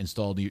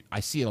installed. I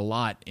see it a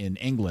lot in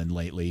England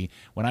lately.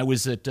 When I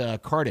was at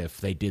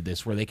Cardiff, they did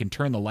this where they can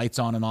turn the lights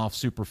on and off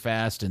super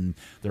fast, and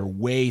they're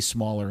way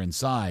smaller in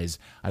size.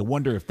 I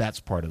wonder if that's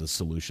part of the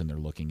solution they're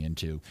looking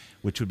into,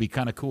 which would be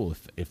kind of cool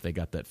if they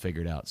got that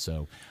figured out.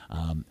 So,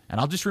 and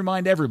I'll just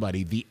remind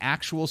everybody, the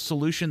actual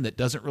solution that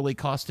doesn't really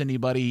cost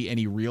anybody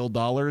any real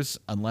dollars,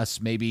 unless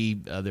maybe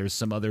there's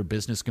some other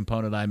business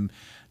component I'm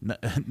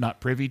not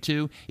privy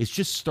to, is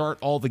just start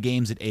all the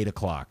games at 8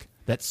 o'clock.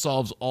 That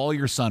solves all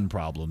your sun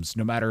problems,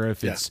 no matter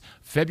if it's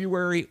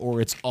February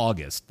or it's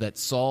August. That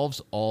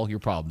solves all your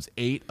problems.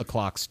 8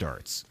 o'clock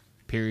starts.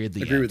 Period.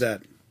 I agree with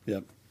that.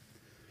 Yep.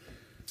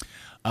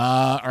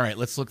 All right,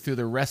 let's look through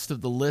the rest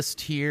of the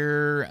list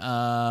here.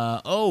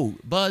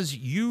 Buzz,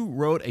 you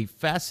wrote a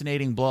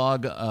fascinating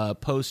blog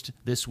post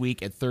this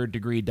week at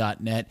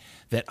thirddegree.net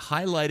that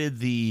highlighted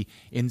the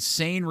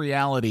insane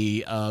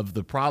reality of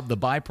the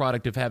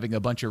byproduct of having a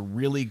bunch of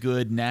really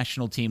good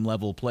national team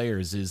level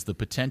players is the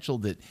potential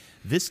that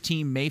this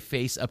team may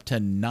face up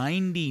to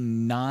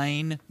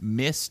 99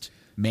 missed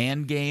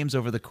man games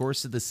over the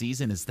course of the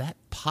season. Is that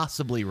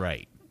possibly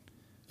right?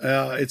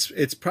 It's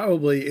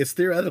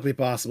theoretically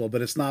possible,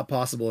 but it's not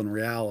possible in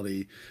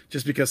reality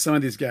just because some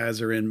of these guys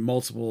are in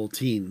multiple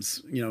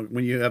teams. You know,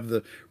 when you have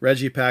the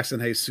Reggie, Paxton,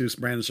 Jesus,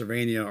 Brandon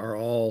Cervania are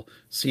all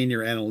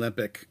senior and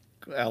Olympic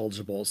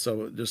eligible.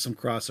 So there's some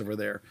crossover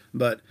there,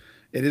 but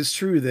it is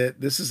true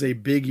that this is a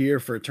big year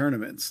for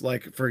tournaments.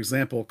 Like, for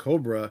example,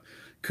 Cobra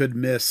could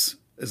miss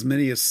as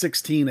many as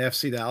 16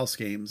 FC Dallas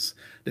games,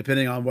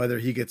 depending on what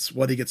he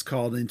gets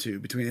called into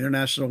between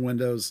international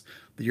windows,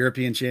 the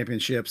European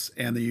Championships,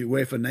 and the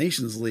UEFA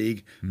Nations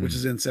League, which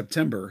is in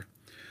September.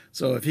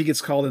 So if he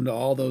gets called into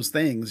all those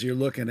things, you're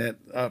looking at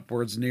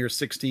upwards near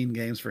 16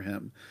 games for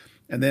him.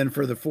 And then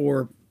for the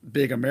 4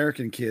 big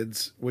American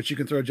kids, which you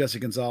can throw Jesse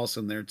Gonzalez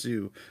in there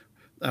too,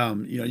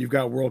 you've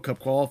got World Cup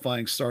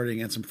qualifying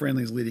starting and some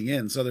friendlies leading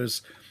in. So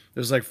there's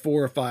like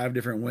 4 or 5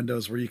 different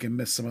windows where you can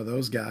miss some of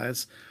those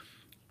guys.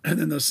 And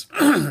then those,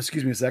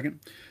 excuse me a second.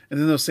 And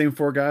then those same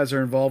 4 guys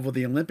are involved with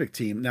the Olympic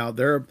team. Now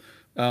they're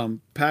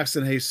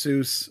Paxton,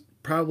 Jesus,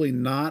 probably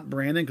not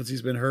Brandon because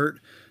he's been hurt,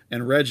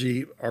 and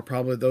Reggie are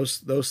probably those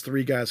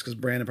 3 guys because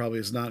Brandon probably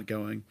is not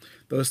going.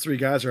 Those 3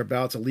 guys are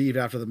about to leave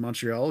after the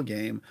Montreal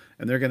game,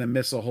 and they're going to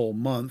miss a whole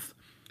month,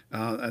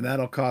 and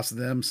that'll cost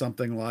them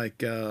something like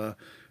 2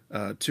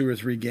 or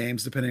 3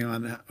 games, depending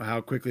on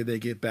how quickly they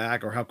get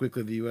back or how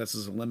quickly the U.S.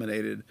 is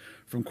eliminated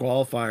from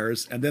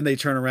qualifiers. And then they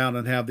turn around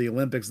and have the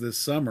Olympics this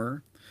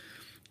summer.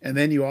 And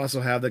then you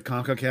also have the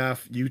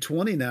CONCACAF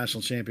U20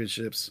 National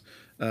Championships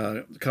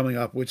coming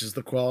up, which is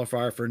the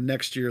qualifier for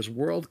next year's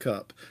World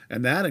Cup.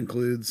 And that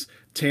includes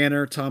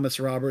Tanner, Thomas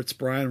Roberts,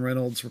 Brian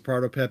Reynolds,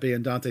 Ricardo Pepe,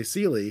 and Dante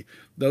Seeley.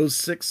 Those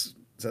 6...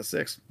 Is that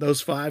 6?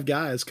 Those 5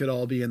 guys could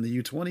all be in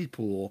the U20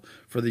 pool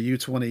for the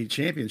U20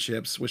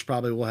 championships, which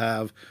probably will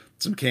have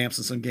some camps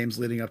and some games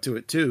leading up to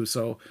it too.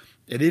 So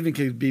it even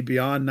could be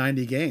beyond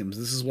 90 games.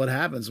 This is what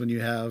happens when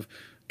you have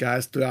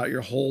guys throughout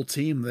your whole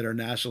team that are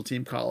national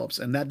team call-ups.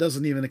 And that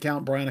doesn't even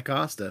account Brian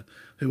Acosta,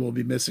 who will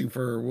be missing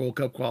for World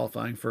Cup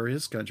qualifying for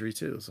his country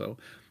too. So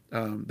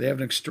they have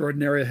an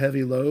extraordinary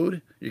heavy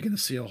load. You're going to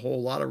see a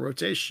whole lot of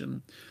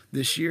rotation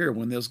this year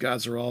when those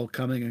guys are all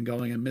coming and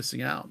going and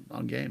missing out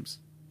on games.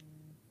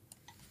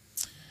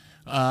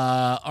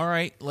 All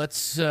right,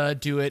 let's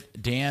do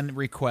it. Dan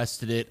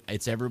requested it.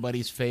 It's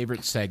everybody's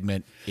favorite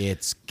segment.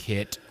 It's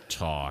Kit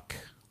Talk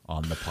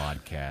on the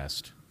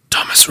podcast.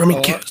 Thomas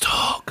Remy Kit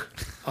Talk.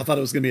 I thought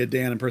it was going to be a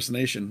Dan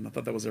impersonation. I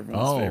thought that was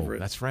everyone's favorite.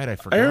 That's right. I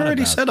forgot. I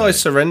already said that. I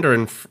surrender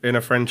in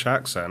a French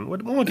accent.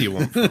 What more do you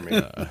want from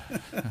me?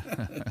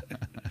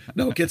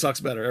 No, Kit Talk's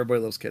better.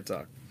 Everybody loves Kit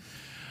Talk.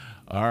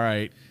 All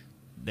right.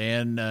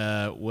 Dan,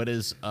 what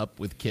is up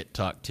with Kit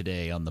Talk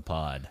today on the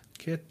pod?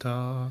 Kit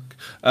Talk.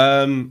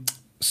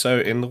 So,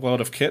 in the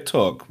world of kit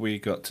talk, we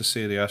got to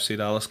see the FC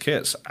Dallas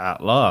kits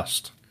at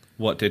last.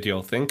 What did you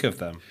all think of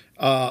them?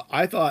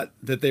 I thought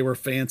that they were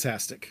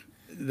fantastic.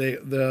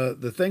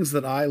 The things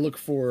that I look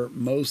for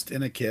most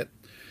in a kit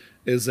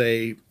is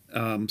a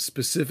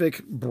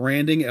specific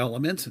branding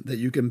element that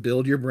you can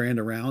build your brand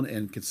around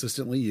and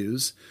consistently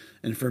use.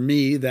 And for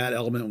me, that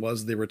element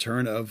was the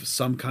return of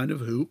some kind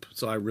of hoop.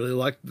 So I really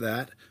liked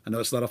that. I know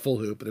it's not a full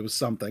hoop, but it was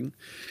something.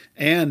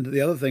 And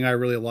the other thing I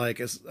really like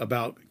is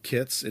about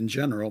kits in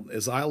general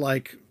is I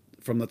like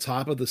from the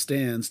top of the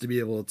stands to be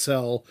able to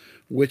tell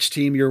which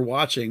team you're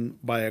watching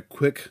by a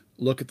quick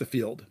look at the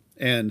field.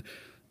 And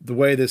the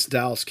way this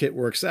Dallas kit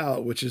works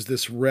out, which is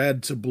this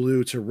red to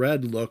blue to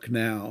red look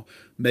now,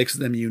 makes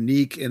them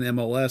unique in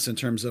MLS in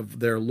terms of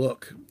their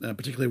look,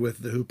 particularly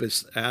with the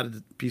hoopus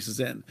added pieces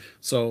in.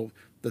 So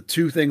the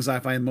two things I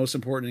find most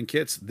important in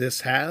kits,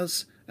 this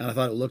has, and I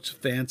thought it looked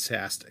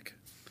fantastic.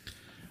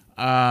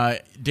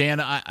 Dan,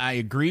 I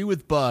agree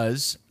with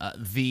Buzz.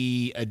 I'm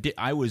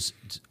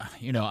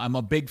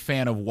a big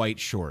fan of white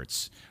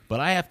shorts,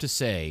 but I have to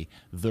say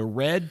the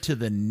red to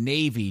the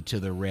navy to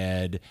the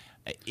red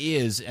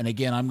is, and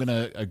again, I'm going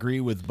to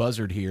agree with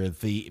Buzzard here,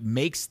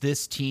 makes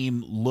this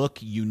team look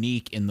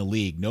unique in the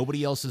league.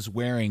 Nobody else is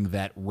wearing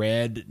that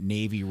red,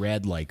 navy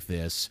red like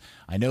this.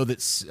 I know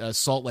that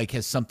Salt Lake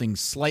has something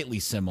slightly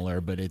similar,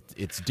 but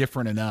it's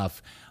different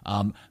enough.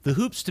 The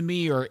hoops to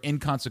me are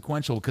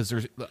inconsequential because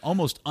they're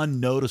almost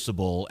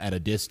unnoticeable at a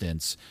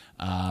distance.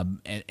 I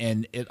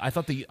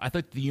thought the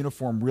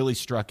uniform really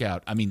stuck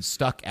out.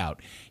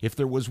 If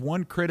there was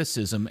one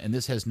criticism, and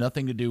this has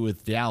nothing to do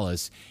with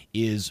Dallas,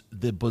 is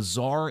the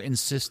bizarre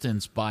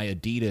insistence by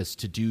Adidas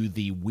to do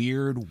the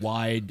weird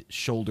wide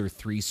shoulder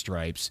 3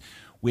 stripes,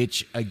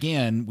 which,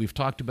 again, we've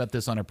talked about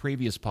this on a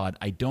previous pod.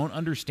 I don't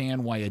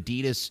understand why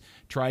Adidas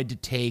tried to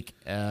take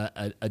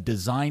a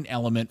design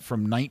element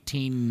from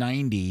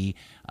 1990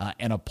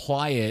 and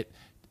apply it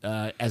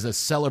as a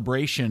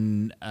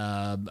celebration,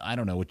 I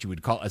don't know what you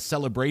would call a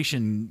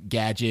celebration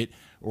gadget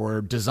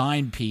or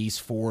design piece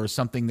for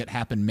something that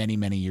happened many,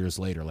 many years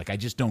later. Like, I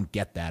just don't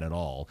get that at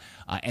all.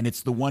 And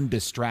it's the one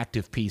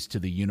distractive piece to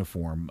the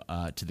uniform,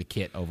 to the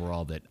kit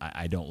overall that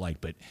I don't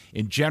like. But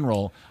in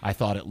general, I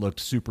thought it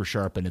looked super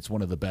sharp, and it's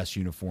one of the best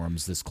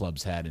uniforms this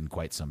club's had in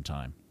quite some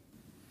time.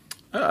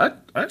 I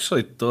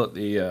actually thought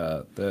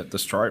the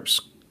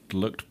stripes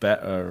looked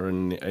better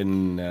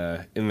in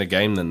the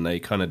game than they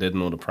kind of did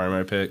in all the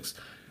promo pics.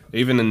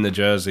 Even in the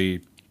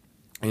jersey,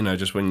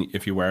 just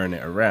if you're wearing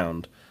it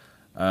around.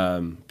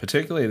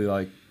 Particularly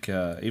like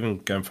even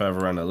going further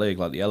around the league,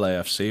 like the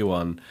LAFC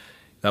one,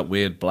 that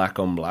weird black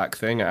on black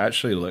thing, it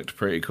actually looked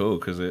pretty cool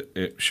because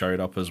it showed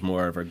up as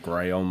more of a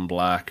gray on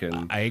black,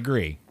 and I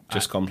agree.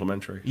 Just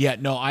complimentary. Yeah,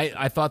 no,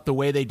 I thought the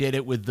way they did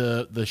it with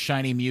the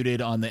shiny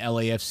muted on the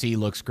LAFC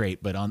looks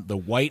great, but on the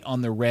white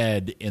on the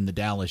red in the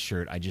Dallas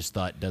shirt, I just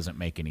thought doesn't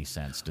make any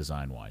sense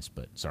design wise.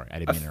 But sorry, I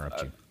didn't mean to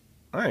interrupt you.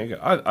 There you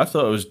go. I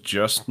thought it was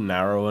just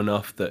narrow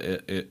enough that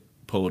it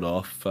pulled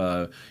off.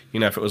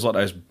 If it was like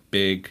those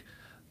big,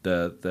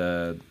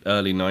 the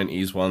early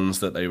 90s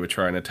ones that they were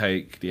trying to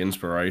take the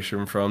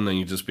inspiration from, then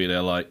you'd just be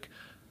there like,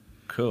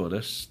 cool,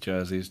 this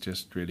jersey's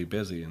just really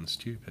busy and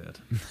stupid.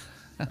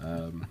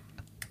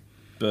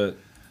 But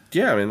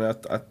yeah, it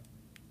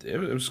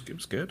was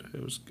good.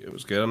 It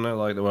was good. I know,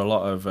 like, there were a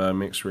lot of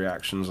mixed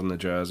reactions on the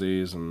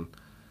jerseys, and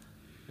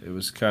it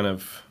was kind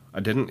of I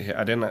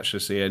didn't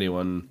actually see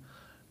anyone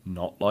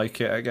not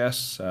like it. I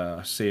guess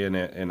seeing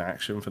it in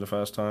action for the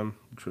first time,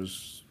 which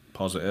was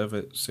positive.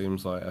 It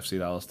seems like FC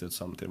Dallas did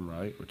something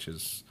right, which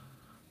is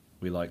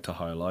we like to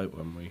highlight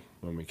when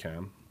we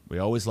can. We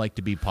always like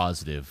to be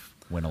positive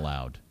when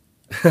allowed.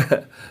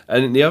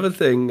 And the other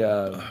thing,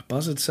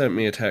 Buzz had sent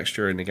me a text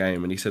during the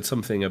game, and he said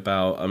something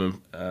about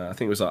I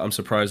think it was like, I'm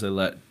surprised they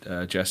let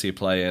Jesse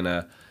play in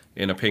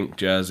a pink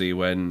jersey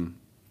when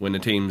the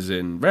team's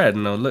in red.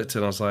 And I looked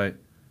and I was like,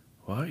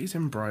 what? He's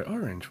in bright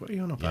orange. What are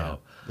you on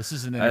about? Yeah, this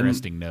is an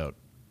interesting note.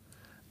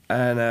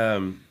 And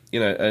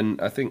and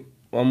I think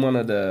on one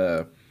of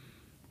the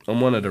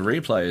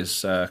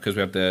replays, because we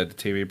had the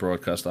TV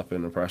broadcast up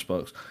in the press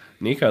box,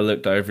 Nico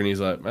looked over and he's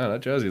like, man,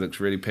 that jersey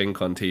looks really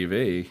pink on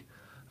TV.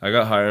 I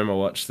got home, I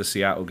watched the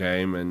Seattle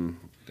game, and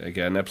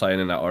again, they're playing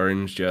in that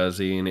orange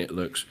jersey, and it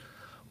looks,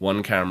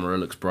 one camera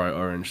looks bright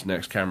orange,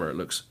 next camera it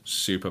looks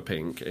super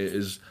pink. It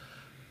is,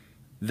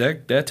 they're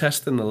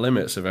testing the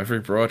limits of every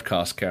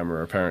broadcast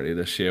camera apparently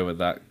this year with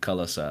that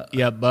color set.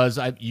 Yeah, Buzz,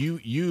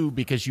 you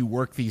because you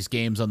work these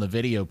games on the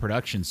video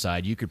production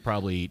side, you could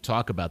probably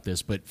talk about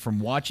this, but from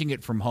watching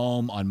it from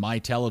home on my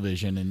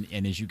television,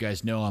 and as you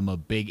guys know, I'm a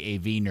big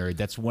AV nerd,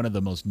 that's one of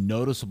the most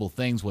noticeable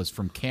things was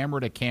from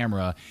camera to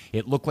camera,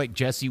 it looked like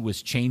Jesse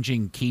was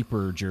changing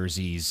keeper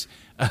jerseys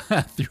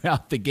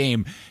throughout the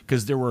game,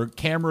 because there were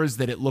cameras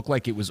that it looked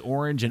like it was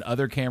orange and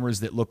other cameras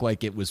that looked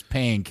like it was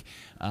pink.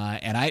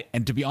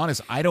 And to be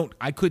honest,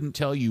 I couldn't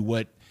tell you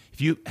what, if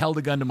you held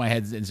a gun to my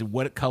head and said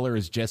what color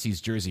is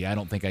Jesse's jersey, I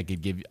don't think I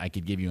could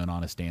give you an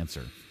honest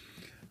answer.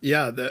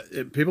 Yeah,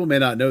 people may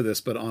not know this,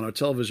 but on a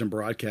television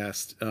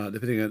broadcast,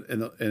 depending on,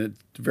 and it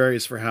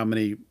varies for how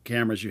many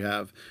cameras you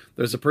have,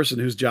 there's a person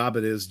whose job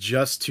it is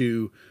just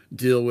to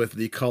deal with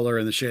the color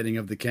and the shading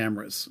of the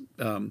cameras.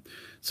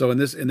 So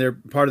in their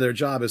part of their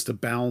job is to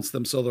balance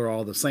them so they're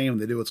all the same.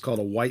 They do what's called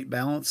a white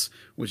balance,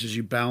 which is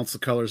you balance the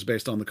colors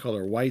based on the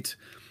color white,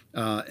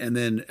 and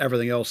then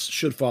everything else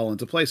should fall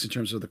into place in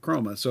terms of the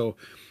chroma. So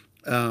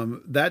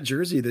that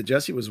jersey that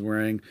Jesse was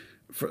wearing,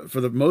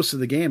 for the most of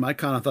the game, I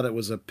kind of thought it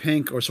was a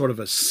pink or sort of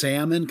a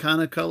salmon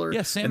kind of color.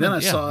 Yeah, salmon. And then I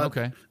saw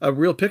a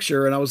real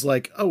picture, and I was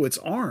like, oh, it's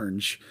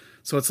orange.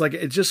 So it's like,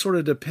 it just sort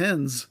of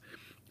depends,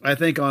 I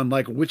think, on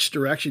like which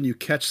direction you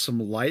catch some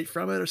light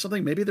from it or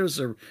something. Maybe there's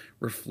a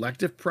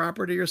reflective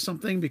property or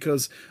something,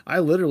 because I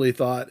literally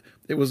thought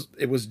it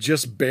was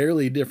just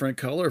barely different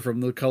color from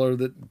the color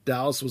that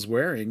Dallas was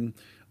wearing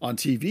on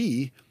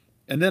TV.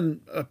 And then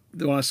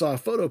when I saw a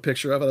photo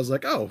picture of it, I was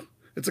like, oh,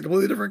 it's a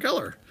completely different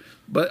color.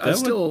 But I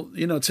still,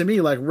 to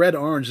me, like red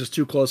orange is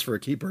too close for a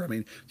keeper. I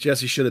mean,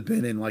 Jesse should have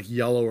been in like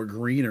yellow or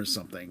green or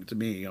something. To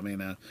me, I mean,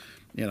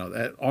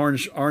 that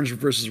orange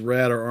versus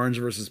red or orange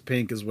versus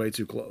pink is way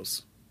too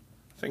close.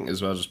 I think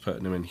as well, just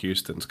putting him in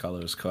Houston's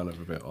color is kind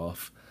of a bit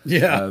off.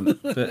 Yeah,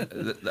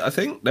 but I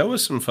think there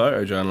was some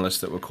photojournalists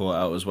that were caught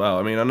out as well.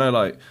 I mean, I know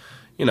like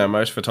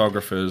most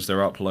photographers,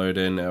 they're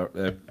uploading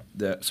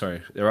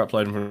they're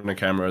uploading from the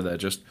camera. They're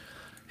just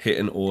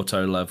hitting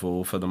auto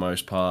level for the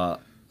most part,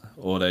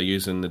 or they're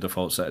using the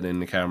default setting in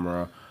the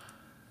camera.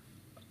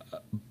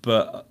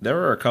 But there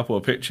are a couple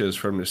of pictures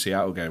from the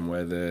Seattle game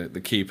where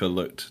the keeper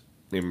looked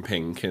in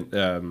pink,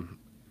 and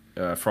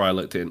Fry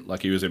looked in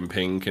like he was in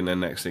pink, and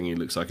then next thing he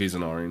looks like he's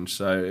in orange.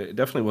 So it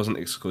definitely wasn't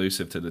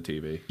exclusive to the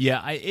TV.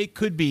 Yeah, it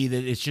could be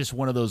that it's just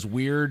one of those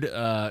weird,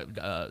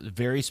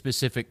 very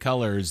specific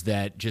colors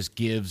that just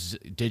gives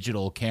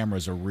digital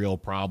cameras a real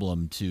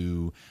problem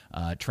to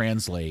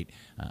translate,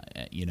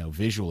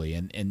 visually,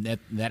 and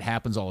that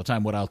happens all the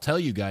time. What I'll tell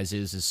you guys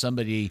is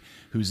somebody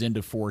who's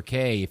into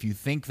 4K, if you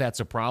think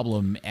that's a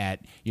problem at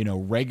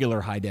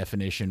regular high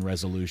definition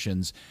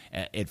resolutions,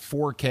 at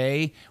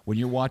 4K, when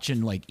you're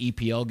watching like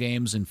EPL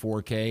games in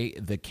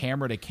 4K, the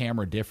camera to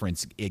camera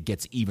difference, it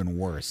gets even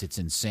worse. It's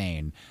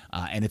insane,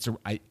 and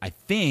I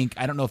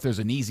don't know if there's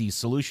an easy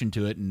solution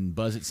to it. And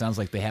Buzz, it sounds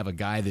like they have a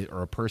guy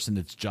or a person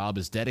that's job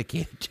is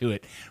dedicated to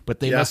it,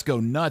 but they must go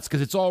nuts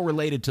because it's all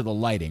related to the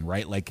lighting,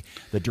 right? Like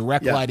the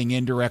direct lighting,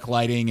 indirect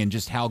lighting, and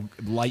just how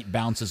light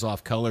bounces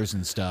off colors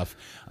and stuff.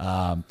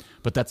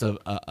 But that's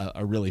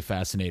a really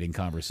fascinating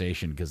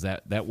conversation, because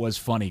that was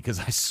funny, because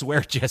I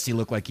swear Jesse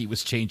looked like he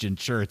was changing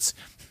shirts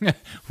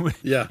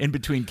in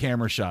between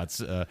camera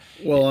shots.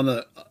 Well,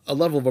 on a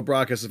level of a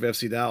broadcast of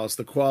FC Dallas,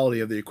 the quality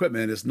of the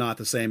equipment is not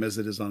the same as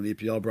it is on the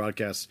EPL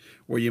broadcast,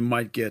 where you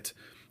might get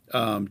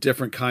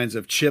different kinds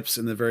of chips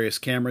in the various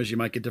cameras. You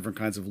might get different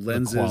kinds of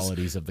lenses. The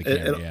qualities of the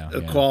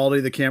camera, quality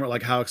of the camera,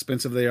 like how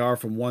expensive they are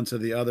from one to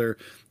the other,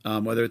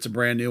 whether it's a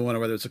brand new one or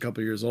whether it's a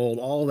couple years old.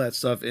 All that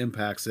stuff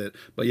impacts it.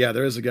 But yeah,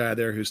 there is a guy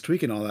there who's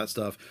tweaking all that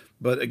stuff.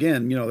 But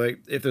again,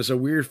 if there's a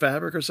weird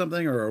fabric or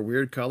something or a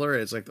weird color,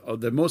 it's like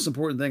the most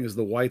important thing is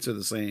the whites are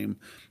the same,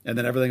 and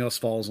then everything else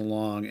falls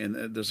along,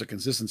 and there's a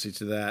consistency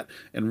to that.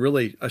 And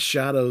really, a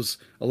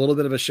little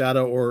bit of a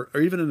shadow, or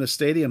even in a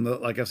stadium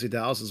like FC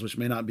Dallas's, which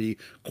may not be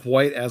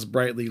quite as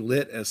brightly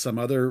lit as some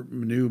other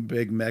new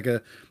big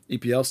mega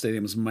EPL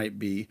stadiums might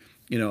be,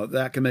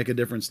 that can make a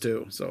difference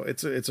too. So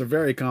it's a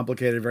very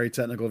complicated, very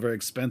technical, very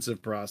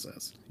expensive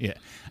process. Yeah,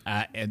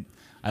 and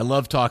I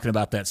love talking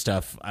about that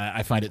stuff.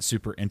 I find it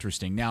super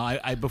interesting. Now,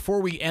 I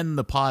before we end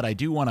the pod, I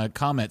do want to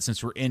comment,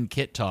 since we're in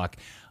kit talk.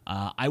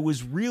 I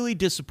was really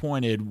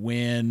disappointed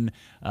when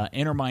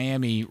Inter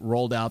Miami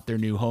rolled out their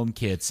new home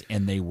kits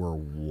and they were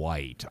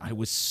white. I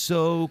was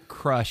so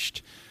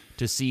crushed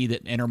to see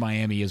that Inter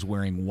Miami is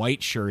wearing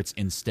white shirts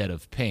instead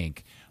of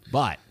pink.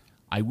 But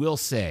I will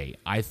say,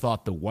 I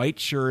thought the white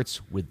shirts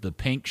with the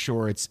pink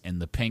shorts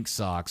and the pink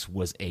socks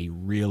was a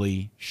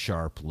really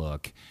sharp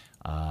look.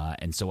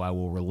 And so I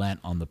will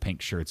relent on the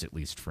pink shirts, at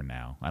least for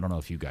now. I don't know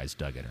if you guys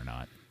dug it or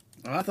not.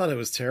 I thought it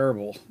was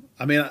terrible.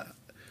 I mean,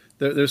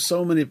 there's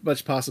so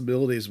much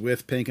possibilities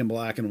with pink and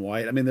black and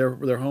white. I mean,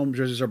 their home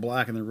jerseys are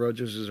black and their road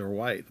jerseys are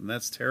white, and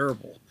that's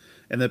terrible.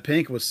 And the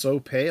pink was so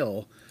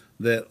pale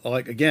that,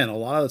 like, again, a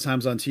lot of the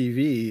times on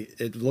TV,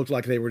 it looked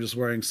like they were just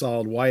wearing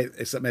solid white,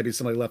 except maybe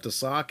somebody left a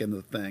sock in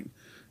the thing,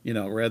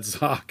 red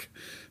sock.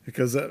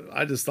 Because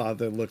I just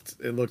thought it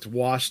looked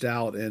washed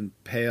out and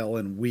pale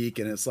and weak,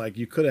 and it's like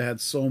you could have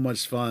had so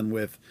much fun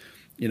with,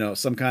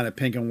 some kind of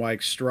pink and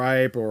white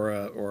stripe or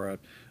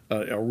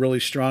a really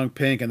strong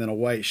pink and then a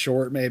white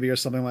short maybe or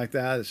something like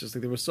that. It's just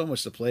like there was so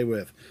much to play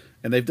with,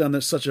 and they've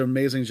done such an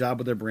amazing job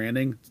with their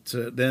branding.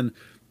 To then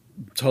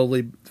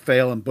totally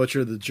fail and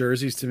butcher the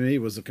jerseys, to me,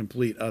 was a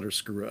complete utter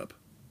screw up.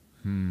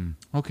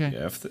 Okay.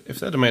 Yeah, if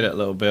they'd have made it a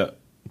little bit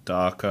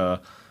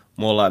darker,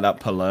 more like that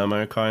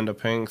Palermo kind of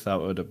pink, that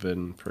would have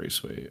been pretty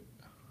sweet.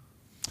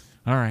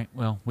 All right.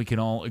 Well, we can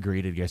all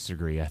agree to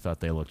disagree. I thought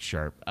they looked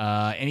sharp.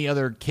 Any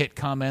other kit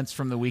comments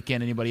from the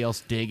weekend? Anybody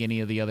else dig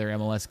any of the other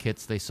MLS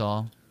kits they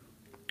saw?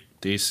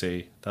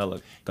 DC. That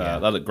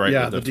looked great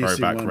Yeah, with the the DC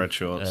throwback one. red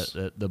shorts.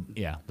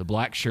 The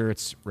black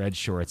shirts, red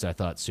shorts. I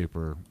thought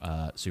super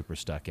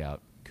stuck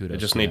out. Kudos. They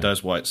just to need them.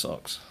 those white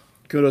socks.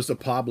 Kudos to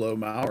Pablo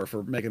Maurer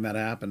for making that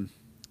happen.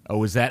 Oh,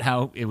 was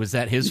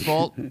that his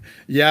fault?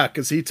 Yeah,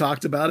 because he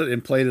talked about it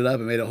and played it up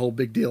and made a whole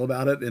big deal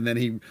about it. And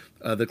then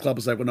the club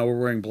was like, well, no, we're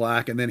wearing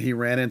black. And then he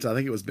ran into, I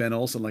think it was Ben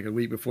Olsen, like a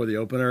week before the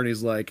opener. And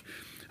he's like,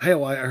 hey,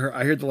 well,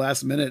 I heard the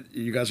last minute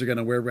you guys are going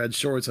to wear red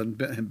shorts. And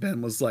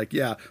Ben was like,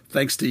 yeah,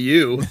 thanks to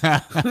you.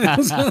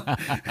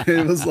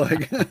 It was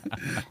like,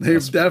 they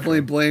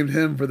definitely blamed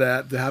him for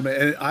that.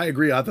 And I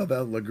agree. I thought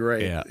that looked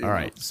great. Yeah. All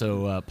right.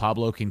 So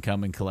Pablo can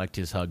come and collect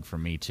his hug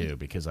from me too,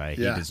 because he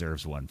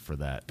deserves one for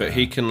that. But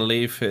he can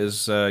leave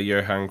his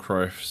Johan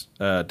Cruyff's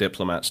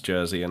Diplomats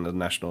jersey in the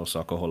National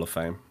Soccer Hall of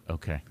Fame.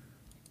 Okay.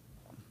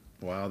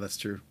 Wow, that's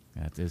true.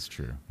 That is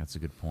true. That's a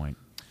good point.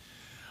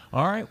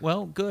 All right,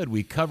 well, good.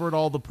 We covered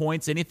all the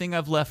points. Anything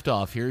I've left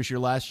off? Here's your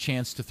last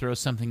chance to throw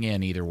something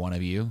in, either one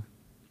of you.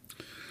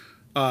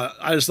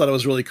 I just thought it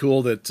was really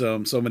cool that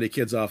so many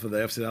kids off of the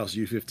FC Dallas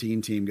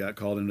U15 team got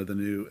called into the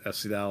new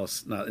FC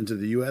Dallas, not into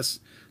the U.S.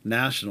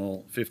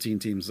 national 15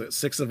 teams.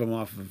 6 of them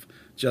off of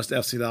just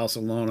FC Dallas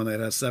alone, and they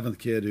had a 7th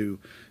kid who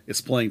is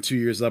playing 2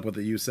 years up with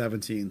the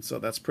U17. So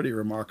that's pretty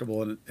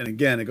remarkable. And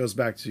again, it goes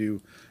back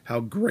to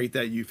how great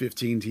that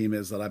U15 team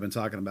is that I've been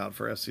talking about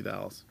for FC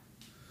Dallas.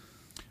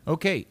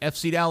 Okay,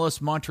 FC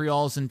Dallas,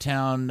 Montreal's in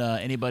town.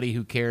 Anybody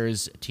who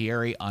cares,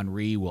 Thierry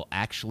Henry will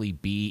actually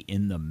be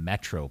in the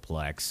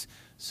Metroplex.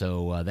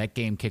 So that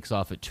game kicks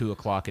off at 2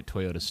 o'clock at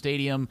Toyota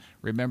Stadium.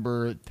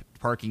 Remember,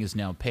 parking is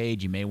now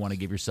paid. You may want to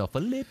give yourself a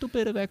little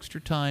bit of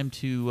extra time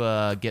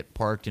to get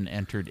parked and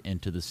entered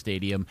into the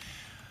stadium.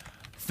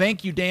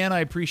 Thank you, Dan.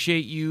 I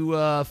appreciate you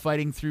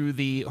fighting through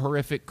the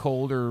horrific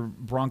cold or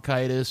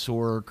bronchitis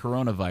or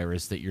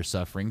coronavirus that you're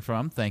suffering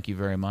from. Thank you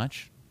very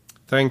much.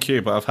 Thank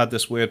you, but I've had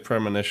this weird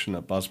premonition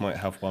that Buzz might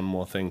have one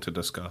more thing to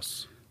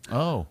discuss.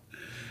 Oh,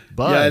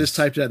 Buzz. Yeah, I just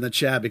typed that in the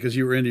chat because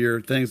you were into your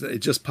things. It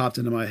just popped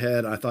into my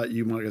head. I thought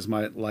you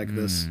might like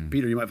this.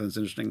 Peter, you might find this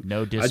interesting.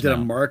 No dismount. I did a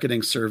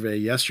marketing survey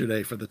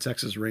yesterday for the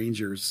Texas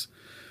Rangers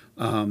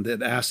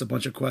that asked a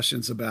bunch of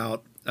questions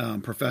about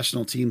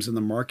professional teams in the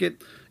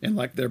market and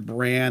like their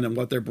brand and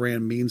what their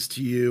brand means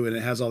to you. And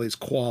it has all these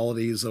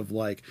qualities of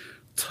like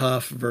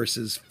tough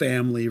versus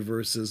family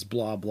versus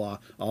blah blah,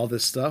 all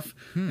this stuff.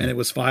 And it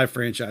was 5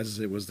 franchises.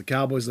 It was the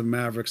Cowboys, the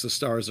Mavericks, the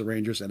Stars, the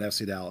Rangers, and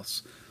FC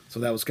Dallas. So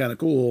that was kind of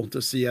cool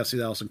to see FC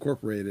Dallas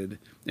incorporated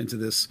into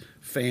this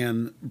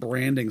fan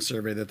branding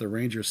survey that the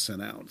Rangers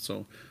sent out.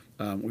 So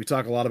we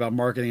talk a lot about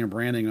marketing and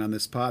branding on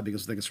this pod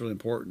because I think it's really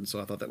important. So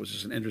I thought that was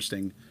just an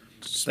interesting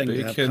thing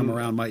to have come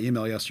around my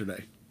email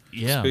yesterday.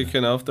 Yeah.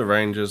 Speaking of the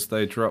Rangers,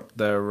 they dropped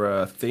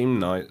their theme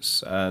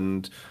nights,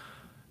 and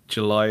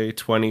July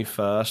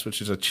 21st,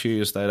 which is a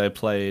Tuesday, they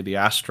play the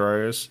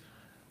Astros,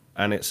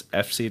 and it's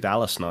FC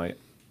Dallas night.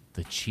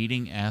 The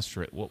cheating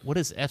Astro. What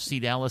does FC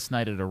Dallas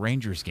night at a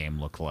Rangers game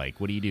look like?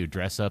 What do you do?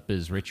 Dress up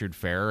as Richard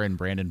Ferrer and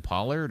Brandon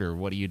Pollard, or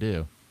what do you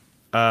do?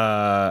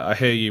 I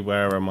hear you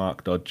wear a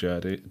Mark Dodd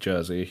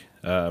jersey,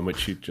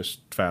 which you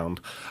just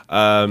found.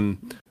 No,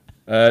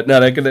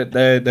 they're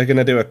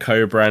gonna do a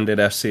co-branded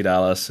FC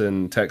Dallas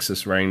and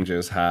Texas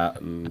Rangers hat,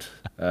 and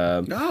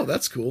Oh,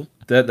 that's cool.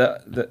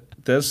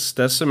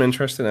 There's some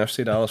interesting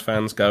FC Dallas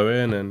fans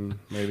going, and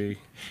maybe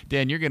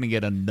Dan, you're gonna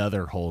get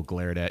another hole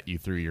glared at you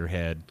through your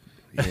head.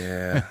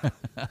 Yeah.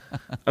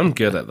 I'm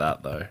good at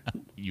that, though.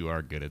 You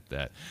are good at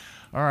that.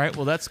 All right,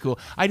 well, that's cool.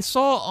 I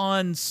saw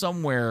on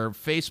somewhere,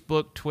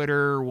 Facebook,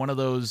 Twitter, one of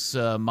those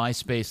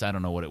MySpace, I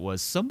don't know what it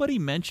was, somebody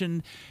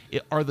mentioned,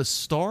 are the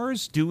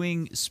Stars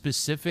doing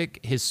specific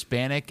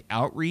Hispanic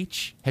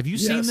outreach? Have you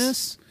seen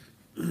this?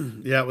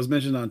 Yeah, it was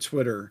mentioned on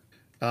Twitter.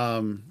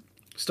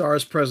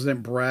 Stars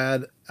president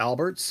Brad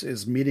Alberts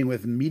is meeting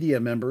with media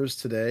members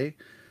today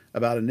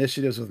about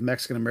initiatives with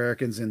Mexican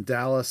Americans in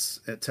Dallas,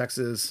 at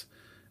Texas,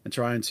 and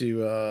trying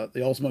to,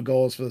 the ultimate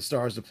goal is for the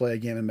Stars to play a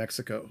game in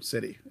Mexico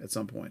City at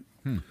some point.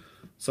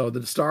 So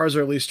the Stars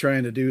are at least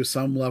trying to do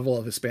some level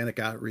of Hispanic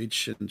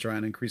outreach and try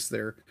and increase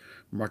their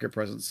market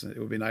presence. It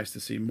would be nice to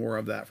see more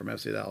of that from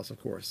FC Dallas,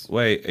 of course.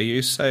 Wait, are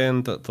you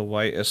saying that the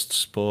whitest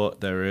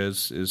sport there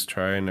is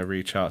trying to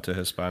reach out to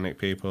Hispanic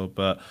people,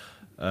 but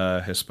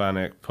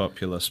Hispanic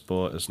popular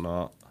sport is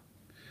not?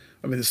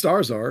 I mean, the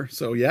Stars are,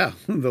 so yeah,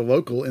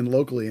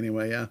 locally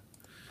anyway, yeah.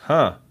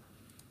 Huh.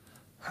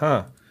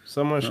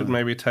 Someone should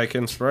maybe take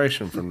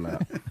inspiration from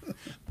that.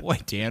 Boy,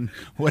 Dan,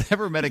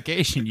 whatever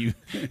medication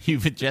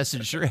you've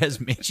ingested sure has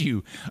made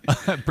you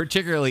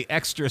particularly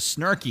extra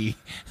snarky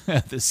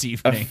this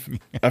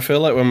evening. I feel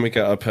like when we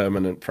get our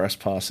permanent press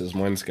passes,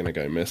 mine's going to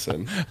go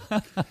missing.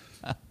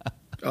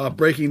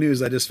 Breaking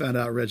news, I just found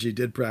out Reggie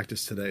did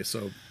practice today,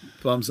 so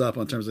thumbs up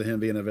in terms of him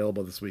being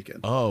available this weekend.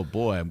 Oh,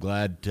 boy, I'm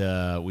glad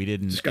we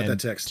didn't just got that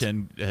text.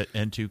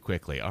 end too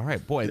quickly. All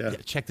right, boy,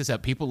 Check this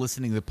out. People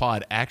listening to the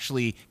pod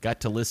actually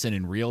got to listen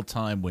in real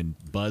time when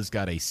Buzz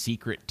got a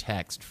secret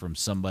text from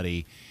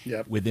somebody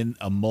within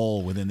a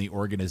mole within the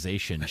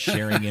organization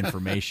sharing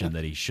information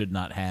that he should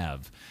not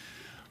have.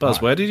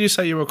 Buzz, where did you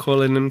say you were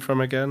calling in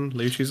from again?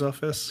 Lucci's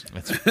office?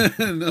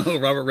 No,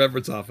 Robert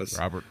Redford's office.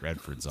 Robert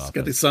Redford's office.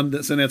 Got the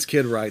Sundance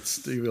Kid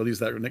rights. We'll use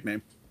that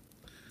nickname.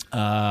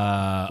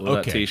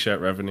 That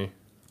T-shirt revenue.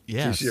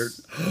 Yes. T-shirt.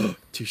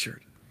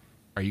 T-shirt.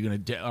 Are you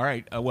going to? All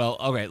right. Well,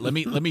 okay. Let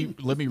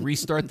me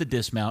restart the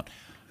dismount.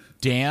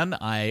 Dan,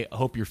 I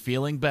hope you're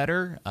feeling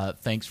better.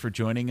 Thanks for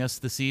joining us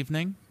this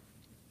evening.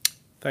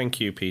 Thank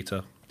you,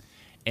 Peter.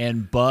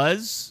 And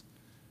Buzz,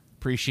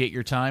 appreciate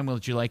your time.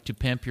 Would you like to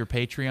pimp your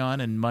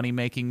Patreon and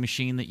money-making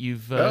machine that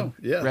you've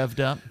revved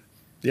up?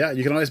 Yeah,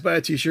 you can always buy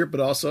a T-shirt, but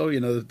also,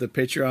 the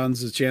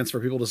Patreon's a chance for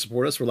people to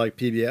support us. We're like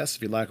PBS.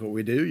 If you like what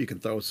we do, you can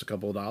throw us a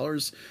couple of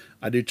dollars.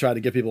 I do try to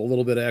give people a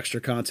little bit of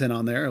extra content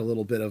on there, a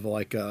little bit of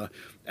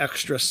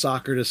extra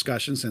soccer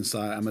discussion, since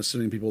I'm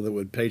assuming people that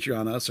would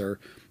Patreon us are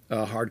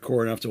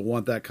hardcore enough to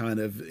want that kind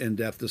of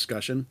in-depth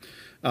discussion.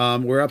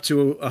 We're up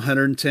to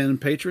 110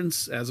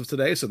 patrons as of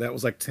today, so that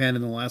was like 10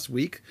 in the last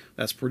week.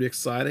 That's pretty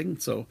exciting.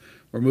 So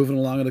we're moving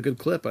along at a good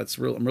clip. I'm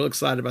real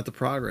excited about the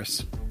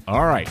progress.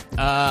 All right.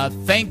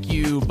 Thank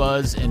you,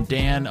 Buzz and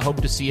Dan.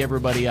 Hope to see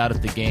everybody out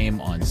at the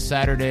game on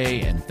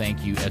Saturday. And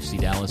thank you,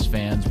 FC Dallas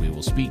fans. We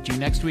will speak to you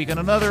next week on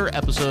another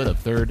episode of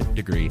Third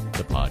Degree,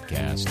 the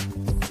podcast.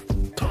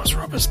 Thomas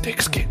Roberts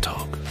Dicks Kit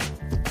Talk.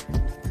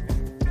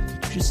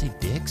 Did you just say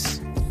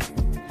Dicks?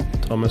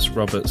 Thomas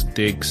Roberts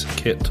Diggs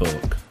Kit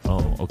Talk.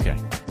 Oh, okay.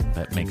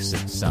 That makes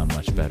it sound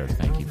much better.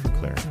 Thank you for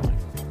clarifying.